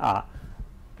 Anyway, Another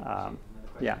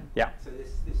question. yeah. So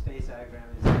this phase diagram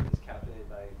is calculated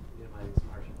by minimizing some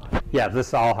Hartree-Fock. Yeah, this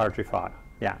is all Hartree-Fock.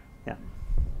 Yeah.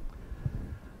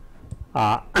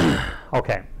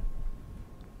 Okay.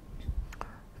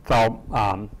 So,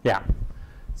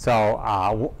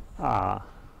 So,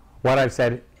 what I've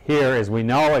said here is we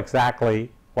know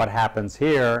exactly what happens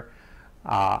here.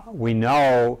 We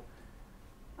know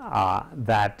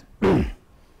that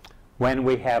when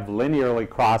we have linearly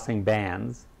crossing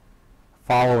bands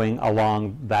following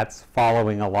along the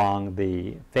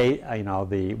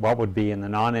what would be in the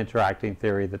non-interacting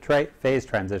theory the phase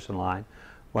transition line.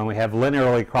 When we have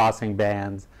linearly crossing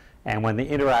bands and when the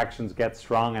interactions get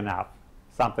strong enough,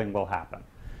 something will happen.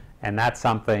 And that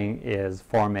something is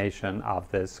formation of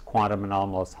this quantum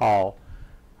anomalous Hall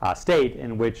state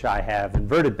in which I have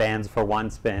inverted bands for one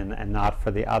spin and not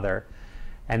for the other.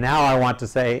 And now I want to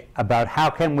say about how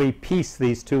can we piece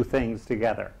these two things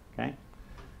together. Okay?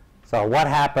 So what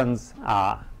happens,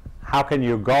 how can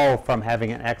you go from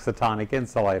having an excitonic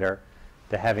insulator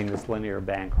to having this linear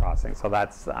band crossing? So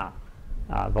that's the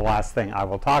last thing I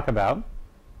will talk about.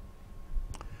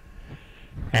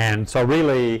 And so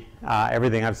really,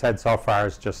 everything I've said so far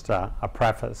is just a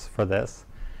preface for this.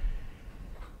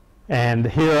 And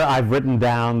here I've written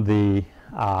down the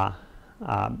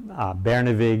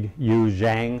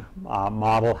Bernevig-Yu-Zhang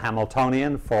model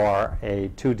Hamiltonian for a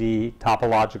 2D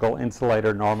topological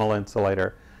insulator, normal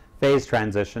insulator phase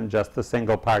transition, just the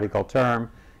single particle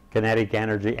term, kinetic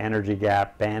energy, energy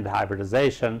gap, band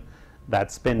hybridization,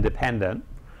 that's spin dependent.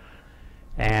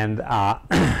 And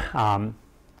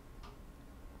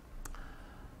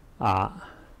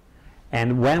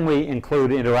and when we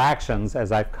include interactions,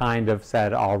 as I've kind of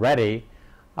said already,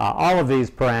 all of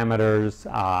these parameters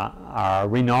are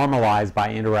renormalized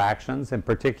by interactions. In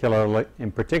particular,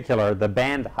 the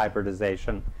band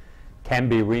hybridization can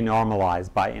be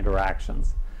renormalized by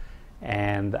interactions.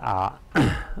 And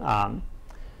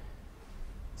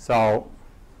so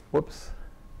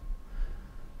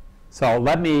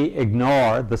let me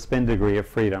ignore the spin degree of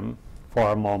freedom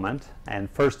for a moment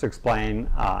and first explain,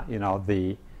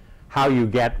 how you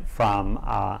get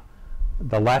from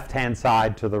the left-hand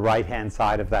side to the right-hand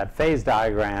side of that phase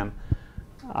diagram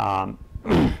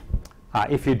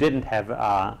if you didn't have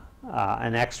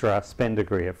an extra spin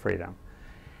degree of freedom.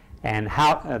 And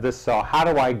how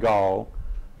do I go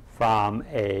from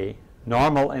a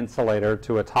normal insulator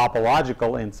to a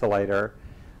topological insulator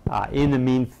in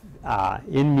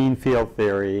mean field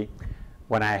theory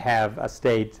when I have a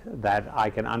state that I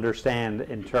can understand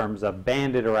in terms of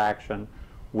band interaction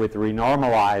with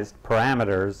renormalized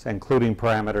parameters, including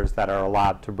parameters that are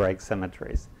allowed to break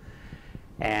symmetries.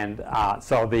 And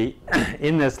so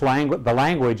in this the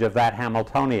language of that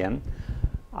Hamiltonian,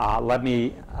 let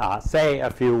me say a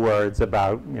few words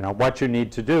about what you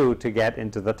need to do to get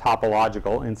into the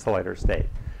topological insulator state.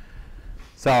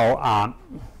 So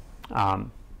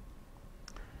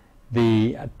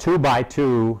the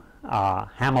 2x2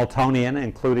 Hamiltonian,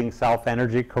 including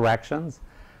self-energy corrections,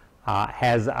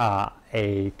 has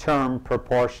a term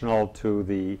proportional to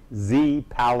the Z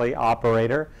Pauli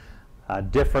operator,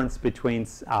 difference between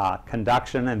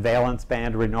conduction and valence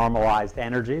band renormalized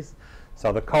energies.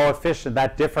 So the coefficient,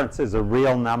 that difference is a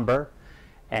real number,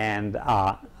 and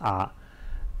that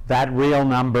real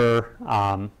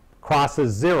number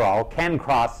crosses zero, can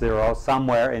cross zero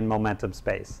somewhere in momentum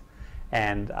space.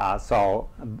 And so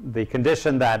the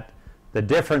condition that the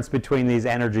difference between these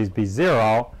energies be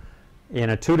zero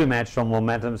in a two-dimensional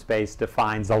momentum space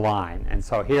defines a line. And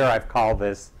so here I've called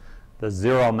this the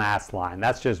zero mass line.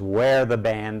 That's just where the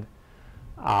band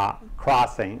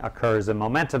crossing occurs in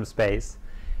momentum space.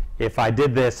 If I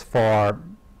did this for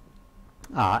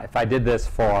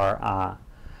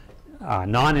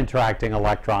non-interacting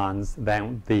electrons,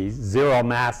 then the zero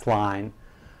mass line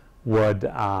would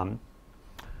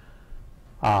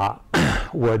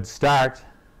start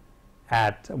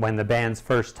at when the bands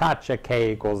first touch at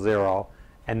k equals 0,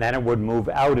 and then it would move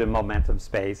out in momentum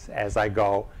space as I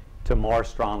go to more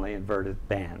strongly inverted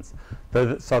bands.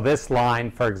 So this line,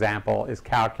 for example, is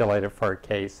calculated for a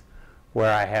case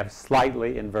where I have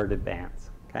slightly inverted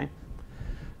bands. Okay.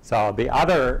 So the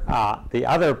other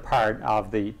part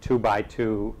of the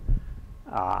 2x2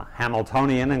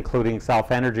 Hamiltonian, including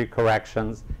self-energy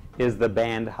corrections, is the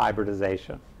band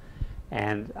hybridization.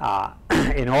 And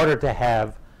in order to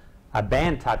have a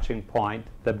band touching point,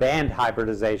 the band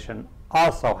hybridization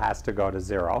also has to go to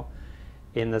 0.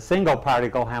 In the single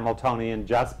particle Hamiltonian,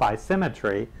 just by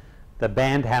symmetry, the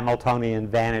band Hamiltonian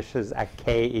vanishes at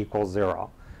k equals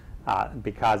 0.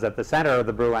 Because at the center of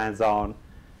the Brouin zone,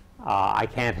 I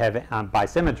can't have, by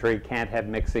symmetry, can't have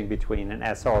mixing between an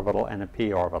s orbital and a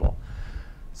p orbital.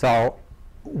 So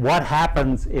what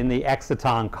happens in the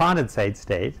exciton condensate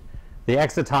state? The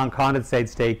exciton condensate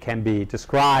state can be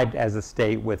described as a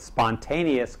state with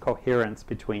spontaneous coherence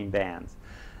between bands.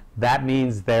 That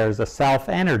means there's a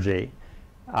self-energy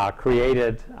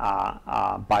created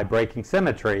by breaking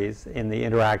symmetries in the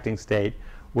interacting state,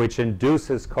 which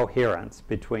induces coherence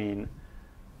between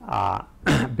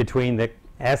between the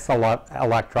s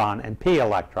electron and p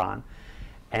electron.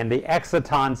 And the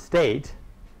exciton state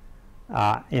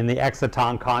in the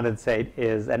exciton condensate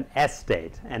is an S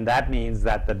state, and that means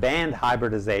that the band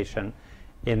hybridization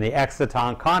in the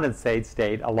exciton condensate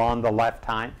state along the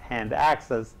left-hand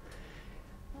axis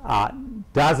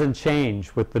doesn't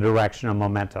change with the direction of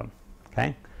momentum.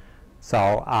 Okay,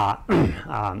 so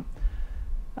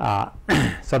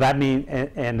so that means,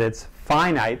 and it's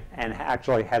finite and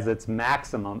actually has its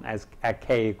maximum as at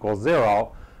k equals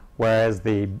 0, whereas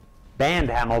the band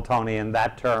Hamiltonian,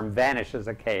 that term vanishes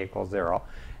at k equals 0.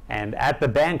 And at the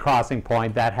band crossing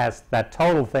point, that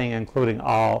total thing, including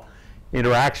all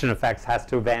interaction effects, has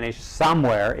to vanish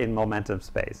somewhere in momentum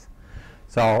space.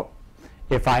 So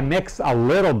if I mix a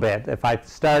little bit, if I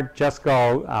start just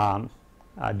go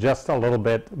just a little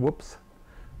bit,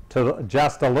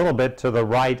 just a little bit to the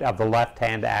right of the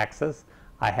left-hand axis,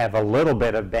 I have a little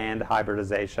bit of band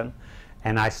hybridization.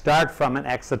 And I start from an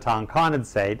exciton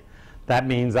condensate. That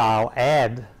means I'll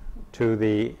add to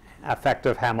the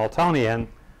effective Hamiltonian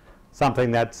something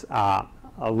that's a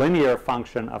linear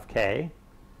function of k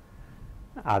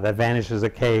that vanishes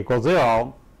at k equals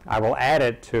 0. I will add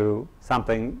it to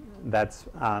something that's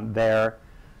there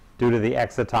due to the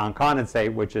exciton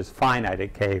condensate, which is finite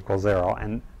at k equals 0.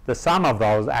 And the sum of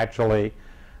those actually,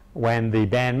 when the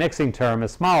band mixing term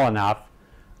is small enough,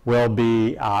 will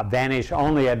be vanish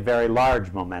only at very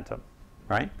large momentum,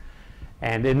 right?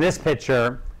 And in this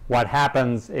picture, what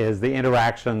happens is the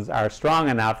interactions are strong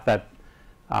enough that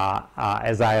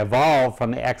as I evolve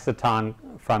from the exciton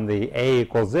from the a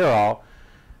equals 0,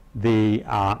 the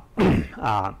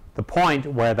point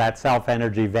where that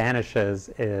self-energy vanishes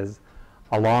is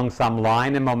along some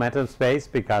line in momentum space,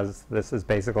 because this is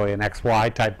basically an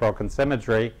xy type broken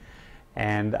symmetry,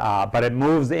 and but it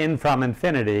moves in from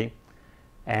infinity.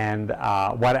 And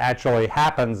what actually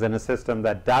happens in a system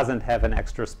that doesn't have an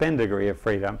extra spin degree of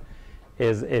freedom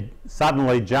is it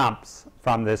suddenly jumps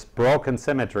from this broken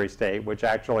symmetry state, which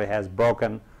actually has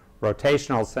broken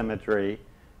rotational symmetry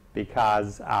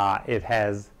because it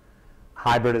has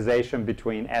hybridization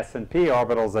between s and p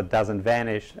orbitals that doesn't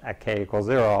vanish at k equals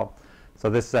 0. So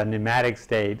this is a pneumatic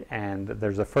state, and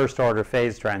there's a first order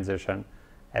phase transition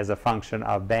as a function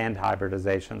of band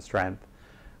hybridization strength,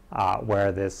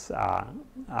 where this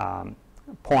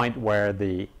point where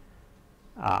the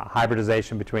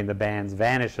hybridization between the bands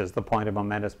vanishes, the point of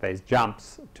momentum space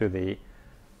jumps to the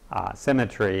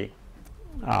symmetry,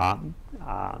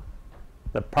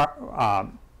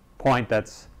 point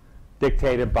that's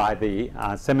dictated by the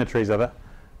symmetries of a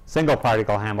single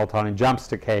particle Hamiltonian, jumps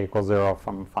to k equals 0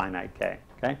 from finite k.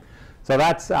 Okay, so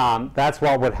that's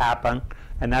what would happen,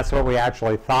 and that's what we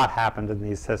actually thought happened in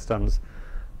these systems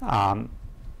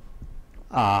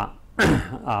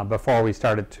before we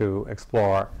started to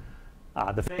explore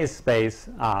the phase space.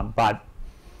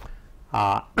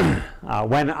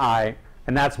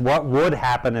 And that's what would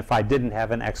happen if I didn't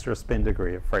have an extra spin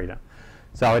degree of freedom.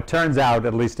 So it turns out,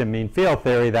 at least in mean field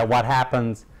theory, that what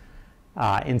happens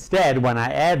instead when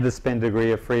I add the spin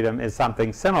degree of freedom is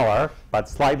something similar but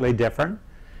slightly different.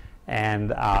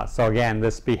 And so again,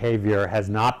 this behavior has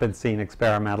not been seen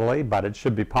experimentally, but it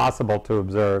should be possible to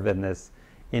observe in this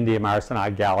indium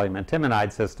arsenide gallium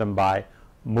antimonide system by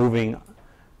moving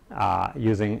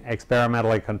using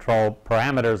experimentally controlled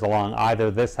parameters along either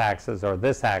this axis or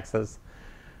this axis.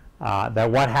 That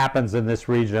what happens in this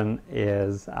region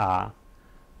is I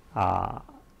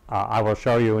will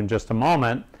show you in just a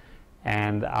moment,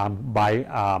 and by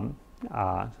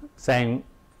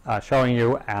showing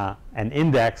you an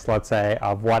index, let's say,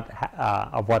 of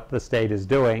what the state is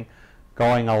doing,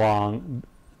 going along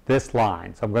this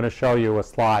line. So I'm going to show you a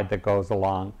slide that goes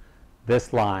along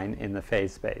this line in the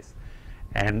phase space.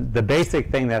 And the basic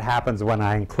thing that happens when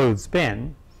I include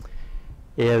spin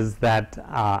is that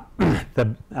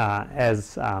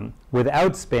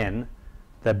without spin,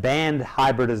 the band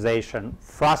hybridization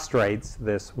frustrates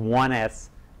this 1s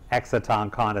exciton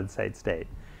condensate state.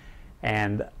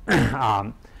 And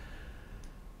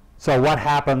so what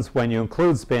happens when you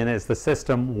include spin is the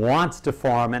system wants to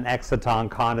form an exciton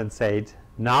condensate,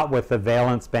 not with the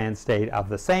valence band state of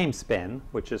the same spin,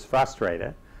 which is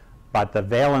frustrated, but the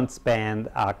valence band,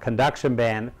 conduction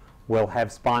band, will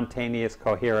have spontaneous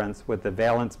coherence with the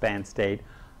valence band state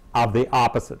of the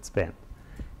opposite spin.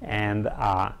 And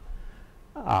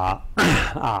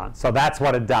so that's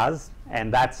what it does,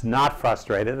 and that's not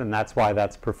frustrated, and that's why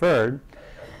that's preferred.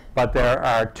 But there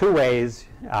are two ways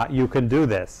you can do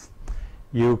this.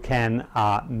 You can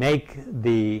make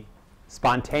the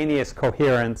spontaneous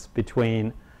coherence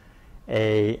between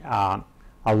a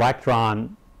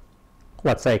electron,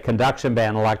 let's say conduction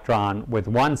band electron with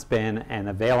one spin and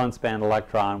a valence band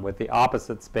electron with the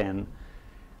opposite spin.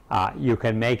 You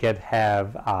can make it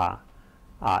have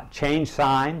change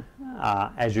sign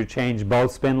as you change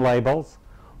both spin labels,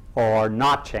 or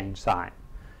not change sign.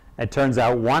 It turns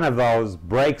out one of those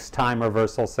breaks time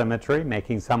reversal symmetry,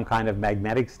 making some kind of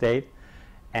magnetic state,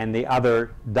 and the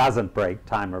other doesn't break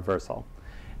time reversal.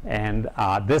 And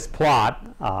this plot,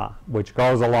 which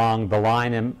goes along the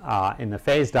line in the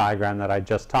phase diagram that I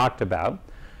just talked about,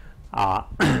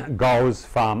 goes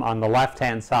from, on the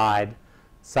left-hand side,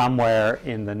 somewhere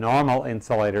in the normal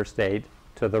insulator state,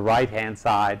 to the right-hand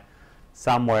side,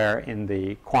 somewhere in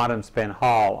the quantum spin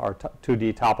Hall or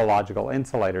 2D topological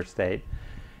insulator state.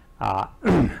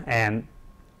 And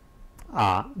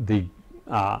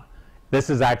this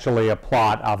is actually a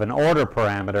plot of an order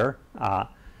parameter.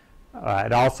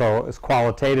 It also is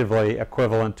qualitatively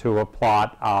equivalent to a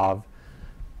plot of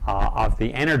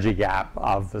the energy gap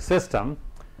of the system.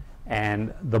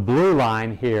 And the blue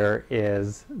line here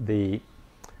is the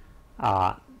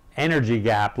energy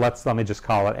gap. Let me just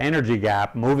call it energy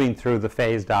gap, moving through the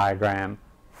phase diagram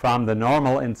from the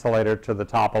normal insulator to the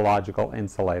topological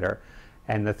insulator.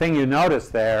 And the thing you notice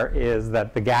there is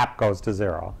that the gap goes to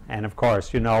 0. And of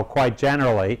course, you know quite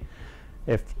generally,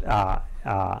 if to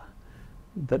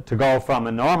go from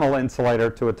a normal insulator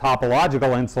to a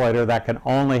topological insulator, that can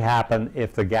only happen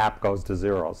if the gap goes to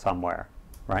 0 somewhere,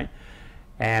 right?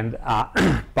 And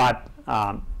but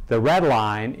the red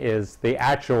line is the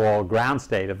actual ground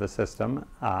state of the system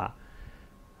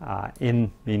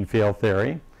in mean field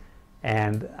theory.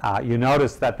 And you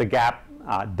notice that the gap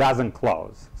doesn't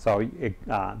close. So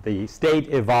the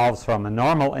state evolves from a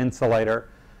normal insulator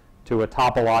to a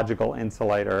topological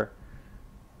insulator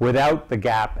without the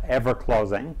gap ever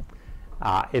closing.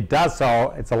 It does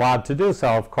so, it's allowed to do so,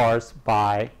 of course,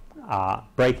 by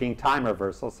breaking time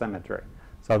reversal symmetry.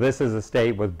 So this is a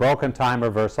state with broken time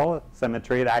reversal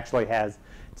symmetry. It actually has,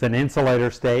 it's an insulator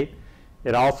state.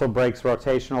 It also breaks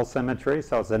rotational symmetry,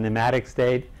 so it's a nematic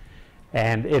state.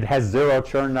 And it has 0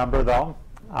 Chern number, though.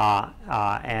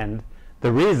 And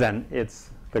the reason it's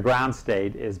the ground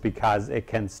state is because it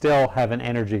can still have an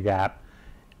energy gap,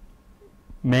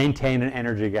 maintain an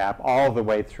energy gap all the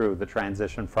way through the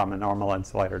transition from a normal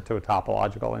insulator to a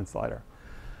topological insulator.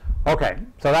 Okay,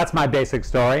 so that's my basic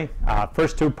story.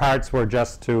 First two parts were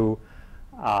just to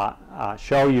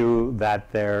show you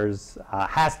that there's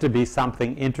has to be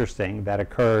something interesting that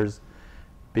occurs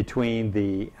between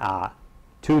the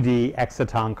 2D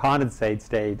exciton condensate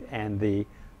state and the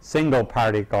single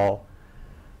particle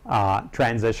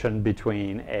transition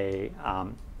between a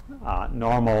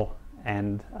normal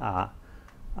and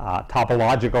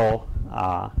topological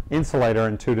insulator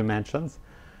in 2 dimensions.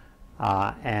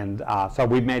 So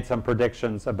we've made some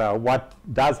predictions about what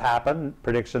does happen,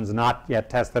 predictions not yet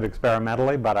tested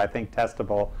experimentally, but I think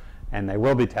testable, and they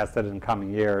will be tested in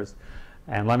coming years.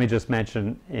 And let me just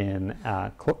mention in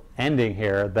ending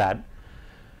here that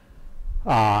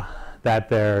that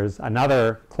there's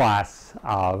another class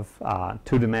of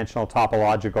 2-dimensional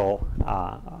topological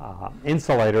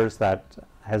insulators that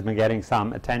has been getting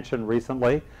some attention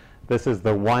recently. This is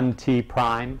the 1T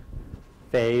prime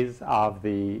phase of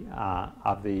the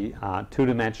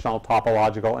 2-dimensional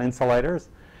topological insulators.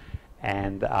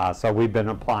 And so we've been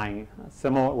applying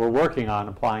similar, we're working on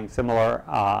applying similar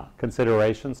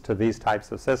considerations to these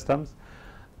types of systems.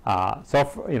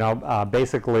 Basically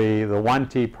the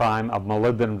 1T prime of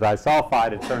molybdenum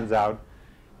disulfide, it turns out,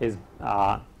 is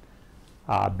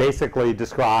basically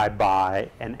described by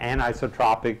an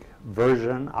anisotropic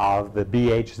version of the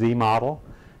BHZ model.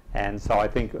 And so I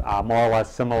think more or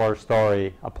less similar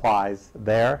story applies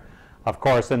there. Of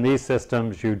course, in these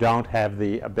systems, you don't have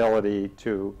the ability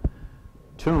to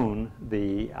tune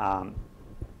the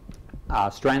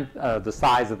strength, the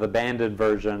size of the band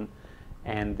inversion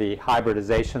and the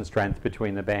hybridization strength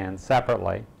between the bands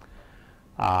separately.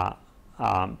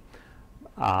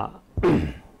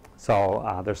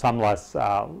 So there's some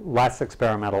less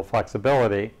experimental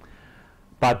flexibility.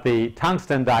 But the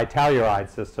tungsten ditelluride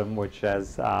system, which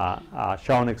has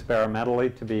shown experimentally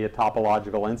to be a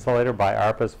topological insulator by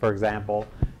ARPAS, for example,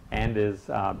 and has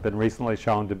been recently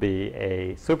shown to be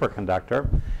a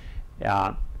superconductor,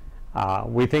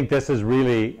 we think this is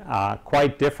really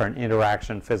quite different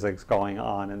interaction physics going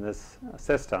on in this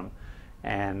system,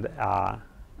 and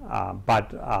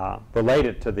but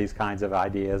related to these kinds of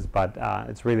ideas, but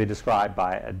it's really described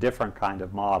by a different kind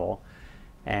of model.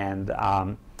 And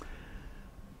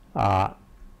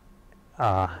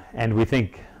we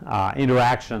think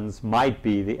interactions might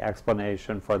be the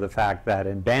explanation for the fact that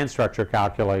in band structure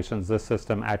calculations, this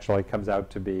system actually comes out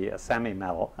to be a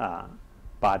semi-metal.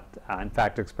 But in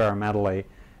fact, experimentally,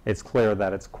 it's clear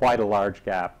that it's quite a large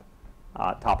gap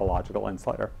topological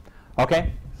insulator.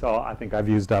 OK, so I think I've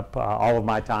used up all of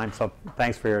my time. So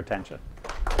thanks for your attention.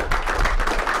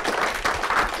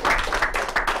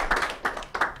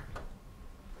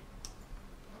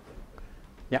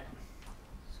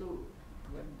 So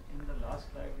when in the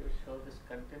last slide you showed this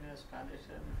continuous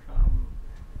transition from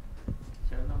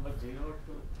cell number 0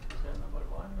 to cell number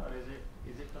 1, or is it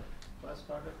a first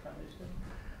order transition?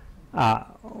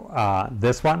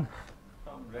 This one?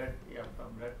 From red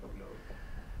to blue.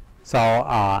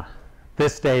 So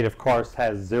this state, of course,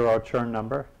 has 0 Chern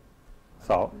number.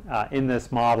 So in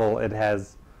this model, it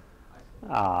has you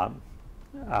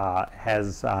know,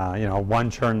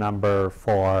 1 Chern number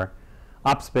for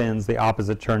upspins, the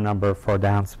opposite Chern number for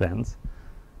downspins.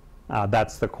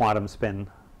 That's the quantum spin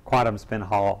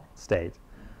Hall state.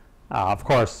 Of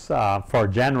course, for a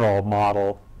general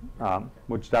model,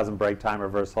 which doesn't break time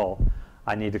reversal,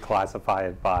 I need to classify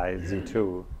it by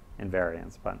Z2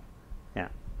 invariance. But yeah,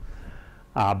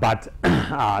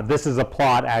 this is a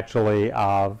plot actually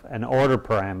of an order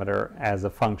parameter as a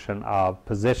function of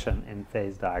position in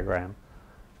phase diagram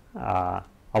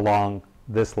along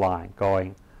this line,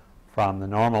 going from the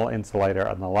normal insulator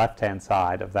on the left-hand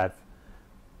side of that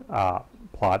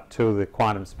plot to the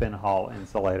quantum spin Hall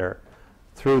insulator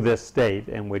through this state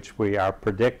in which we are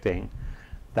predicting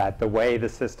that the way the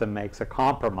system makes a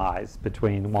compromise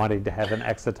between wanting to have an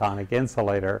excitonic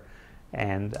insulator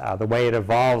and the way it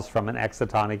evolves from an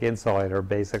excitonic insulator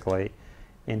basically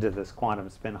into this quantum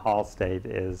spin Hall state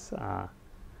is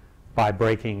by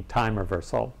breaking time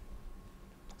reversal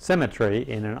symmetry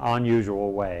in an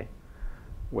unusual way,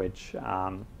 which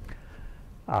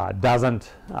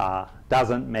doesn't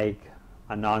make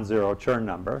a non-zero Chern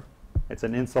number. It's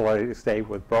an insulating state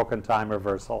with broken time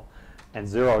reversal and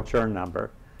 0 Chern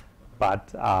number,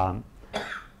 but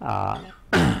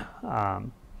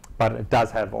it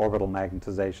does have orbital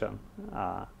magnetization,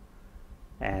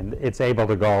 and it's able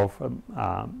to go from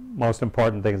most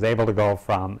important thing is able to go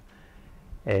from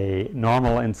a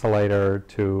normal insulator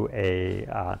to a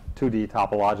 2D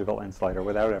topological insulator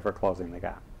without ever closing the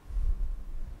gap.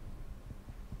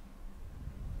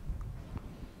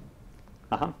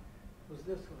 Was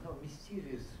this how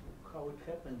mysterious how it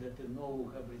happened that the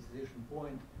no hybridization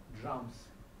point jumps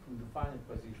from the final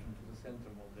position to the center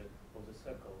of the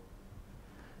circle?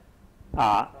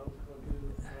 How do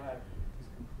you arrive at these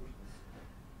conclusions?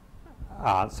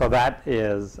 So that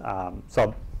is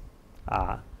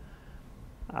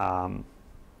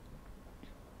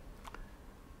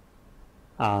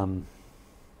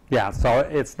yeah, so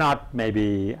it's not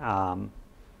maybe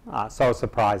so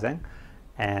surprising,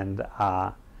 and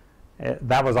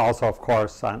that was also, of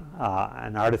course,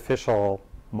 an artificial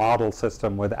model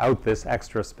system without this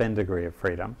extra spin degree of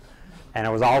freedom, and it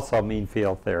was also mean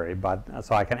field theory. But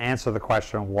so I can answer the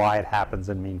question why it happens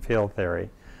in mean field theory.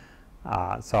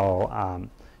 You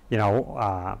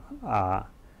know,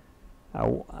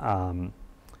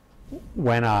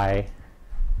 when I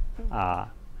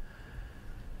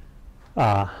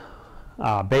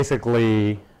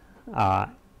basically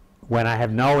when I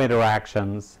have no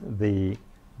interactions, the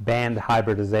band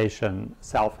hybridization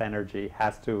self-energy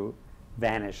has to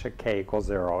vanish at k equals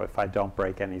 0 if I don't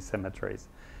break any symmetries.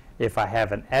 If I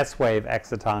have an S-wave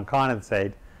exciton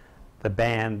condensate, the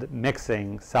band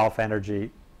mixing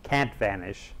self-energy can't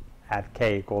vanish at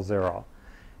k equals 0.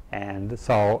 And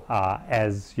so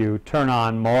as you turn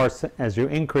on more, as you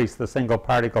increase the single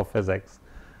particle physics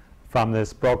from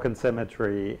this broken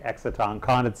symmetry exciton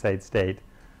condensate state,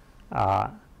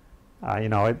 you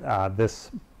know,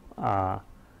 this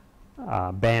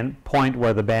band point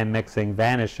where the band mixing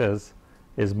vanishes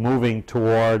is moving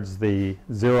towards the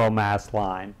 0 mass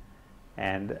line.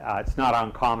 And it's not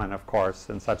uncommon, of course,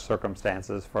 in such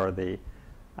circumstances for the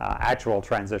actual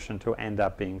transition to end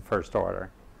up being first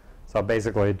order. So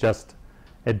basically, it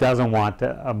doesn't want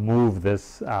to move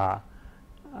this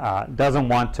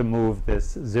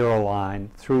zero line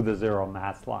through the zero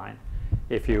mass line.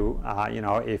 If you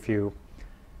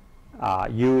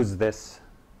use this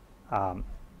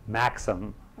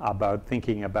maxim about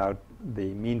thinking about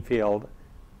the mean field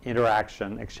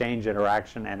exchange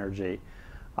interaction energy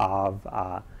of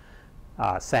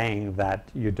saying that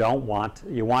you want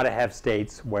to have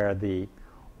states where the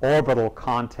orbital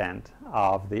content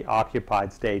of the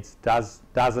occupied states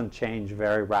doesn't change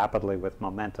very rapidly with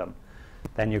momentum,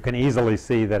 then you can easily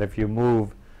see that if you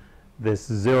move this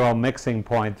zero mixing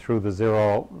point through the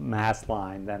zero mass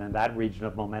line, then in that region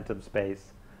of momentum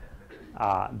space,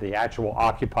 the actual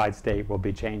occupied state will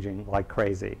be changing like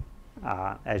crazy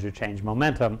as you change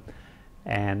momentum,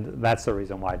 and that's the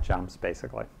reason why it jumps,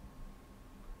 basically.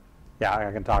 Yeah,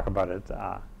 I can talk about it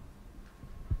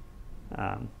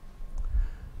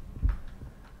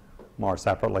more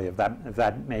separately if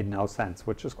that made no sense,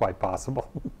 which is quite possible.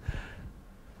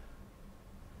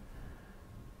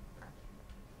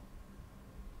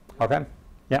 Okay.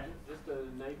 Yeah. Just a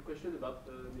naive question about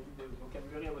maybe the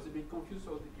vocabulary. I was a bit confused.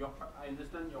 So I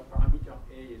understand your parameter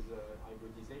A is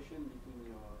hybridization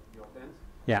between your bands.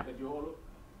 Yeah. But if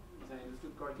I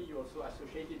understood correctly, you also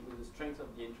associated with the strength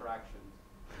of the interactions.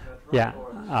 Is that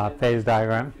right? Yeah. Phase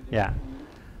diagram. Yeah.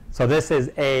 So this is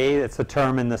A. It's a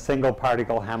term in the single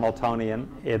particle Hamiltonian.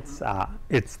 It's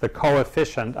the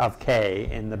coefficient of K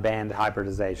in the band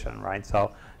hybridization, right?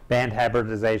 So band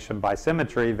hybridization by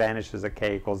symmetry vanishes at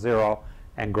K equals 0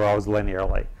 and grows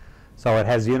linearly. So it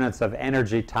has units of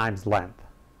energy times length,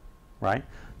 right?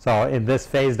 So in this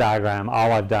phase diagram,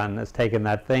 all I've done is taken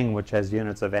that thing which has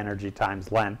units of energy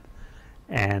times length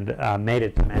and made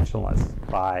it dimensionless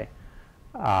by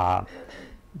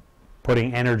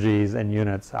putting energies in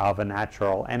units of a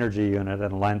natural energy unit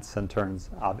and lengths in terms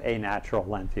of a natural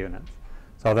length unit.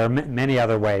 So there are many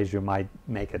other ways you might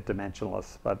make it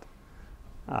dimensionless, but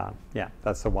yeah,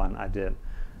 that's the one I did.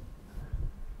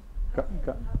 Go.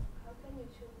 How can you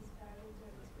choose this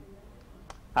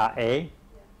parameter? A?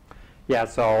 Yeah,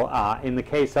 so in the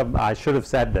case of, I should have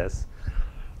said this,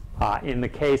 in the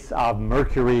case of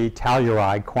mercury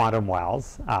telluride quantum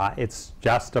wells, it's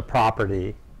just a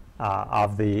property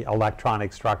of the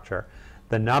electronic structure.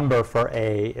 The number for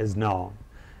A is known.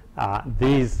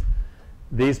 These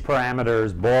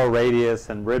parameters, Bohr radius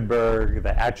and Rydberg,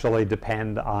 they actually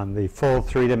depend on the full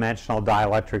three-dimensional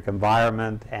dielectric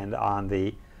environment and on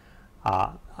the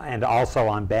and also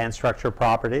on band structure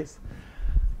properties.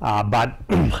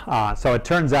 So it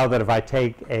turns out that if I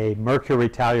take a mercury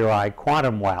telluride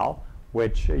quantum well,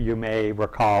 which you may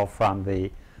recall from the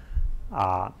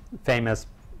famous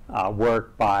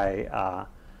work by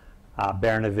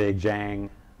Bernevig, Zhang,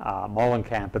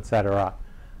 Molenkamp, etc.,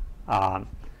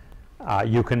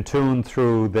 you can tune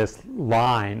through this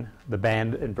line, the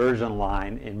band inversion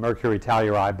line, in mercury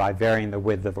telluride by varying the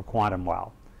width of a quantum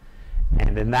well.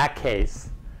 And in that case,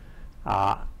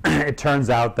 it turns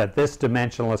out that this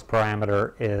dimensionless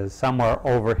parameter is somewhere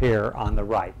over here on the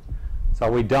right. So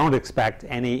we don't expect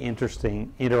any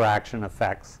interesting interaction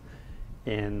effects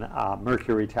in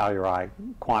mercury telluride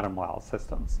quantum well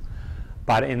systems.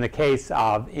 But in the case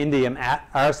of indium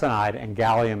arsenide and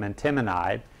gallium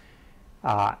antimonide,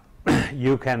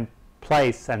 you can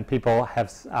place, and people have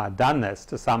done this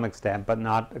to some extent but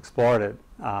not explored it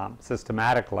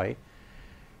systematically,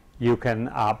 you can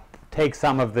take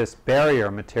some of this barrier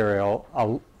material,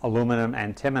 aluminum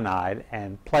antimonide,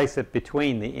 and place it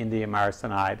between the indium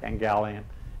arsenide and gallium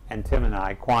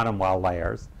antimonide quantum well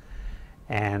layers.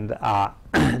 And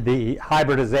the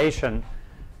hybridization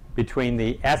between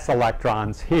the s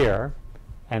electrons here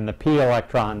and the p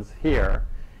electrons here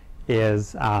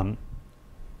is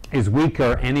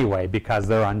weaker anyway because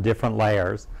they're on different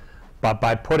layers. But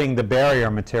by putting the barrier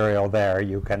material there,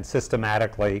 you can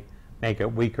systematically make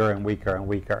it weaker and weaker and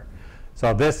weaker.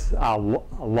 So this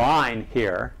line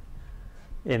here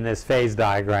in this phase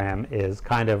diagram is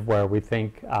kind of where we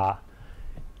think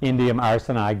indium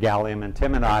arsenide, gallium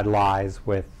antimonide lies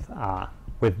with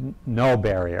no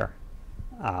barrier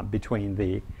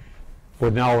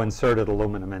with no inserted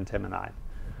aluminum antimonide.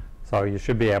 So you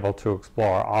should be able to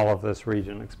explore all of this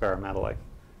region experimentally.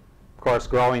 Of course,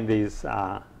 growing these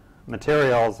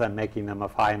materials and making them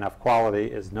of high enough quality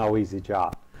is no easy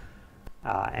job.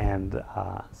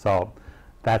 So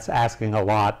that's asking a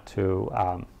lot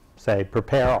to, say,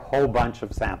 prepare a whole bunch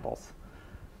of samples.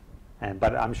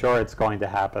 But I'm sure it's going to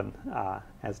happen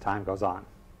as time goes on.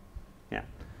 Yeah.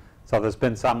 So there's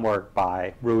been some work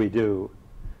by Rui Du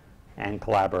and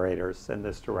collaborators in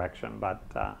this direction, but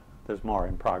there's more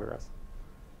in progress.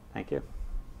 Thank you.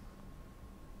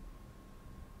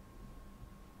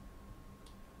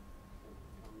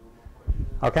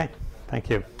 Okay, thank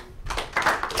you.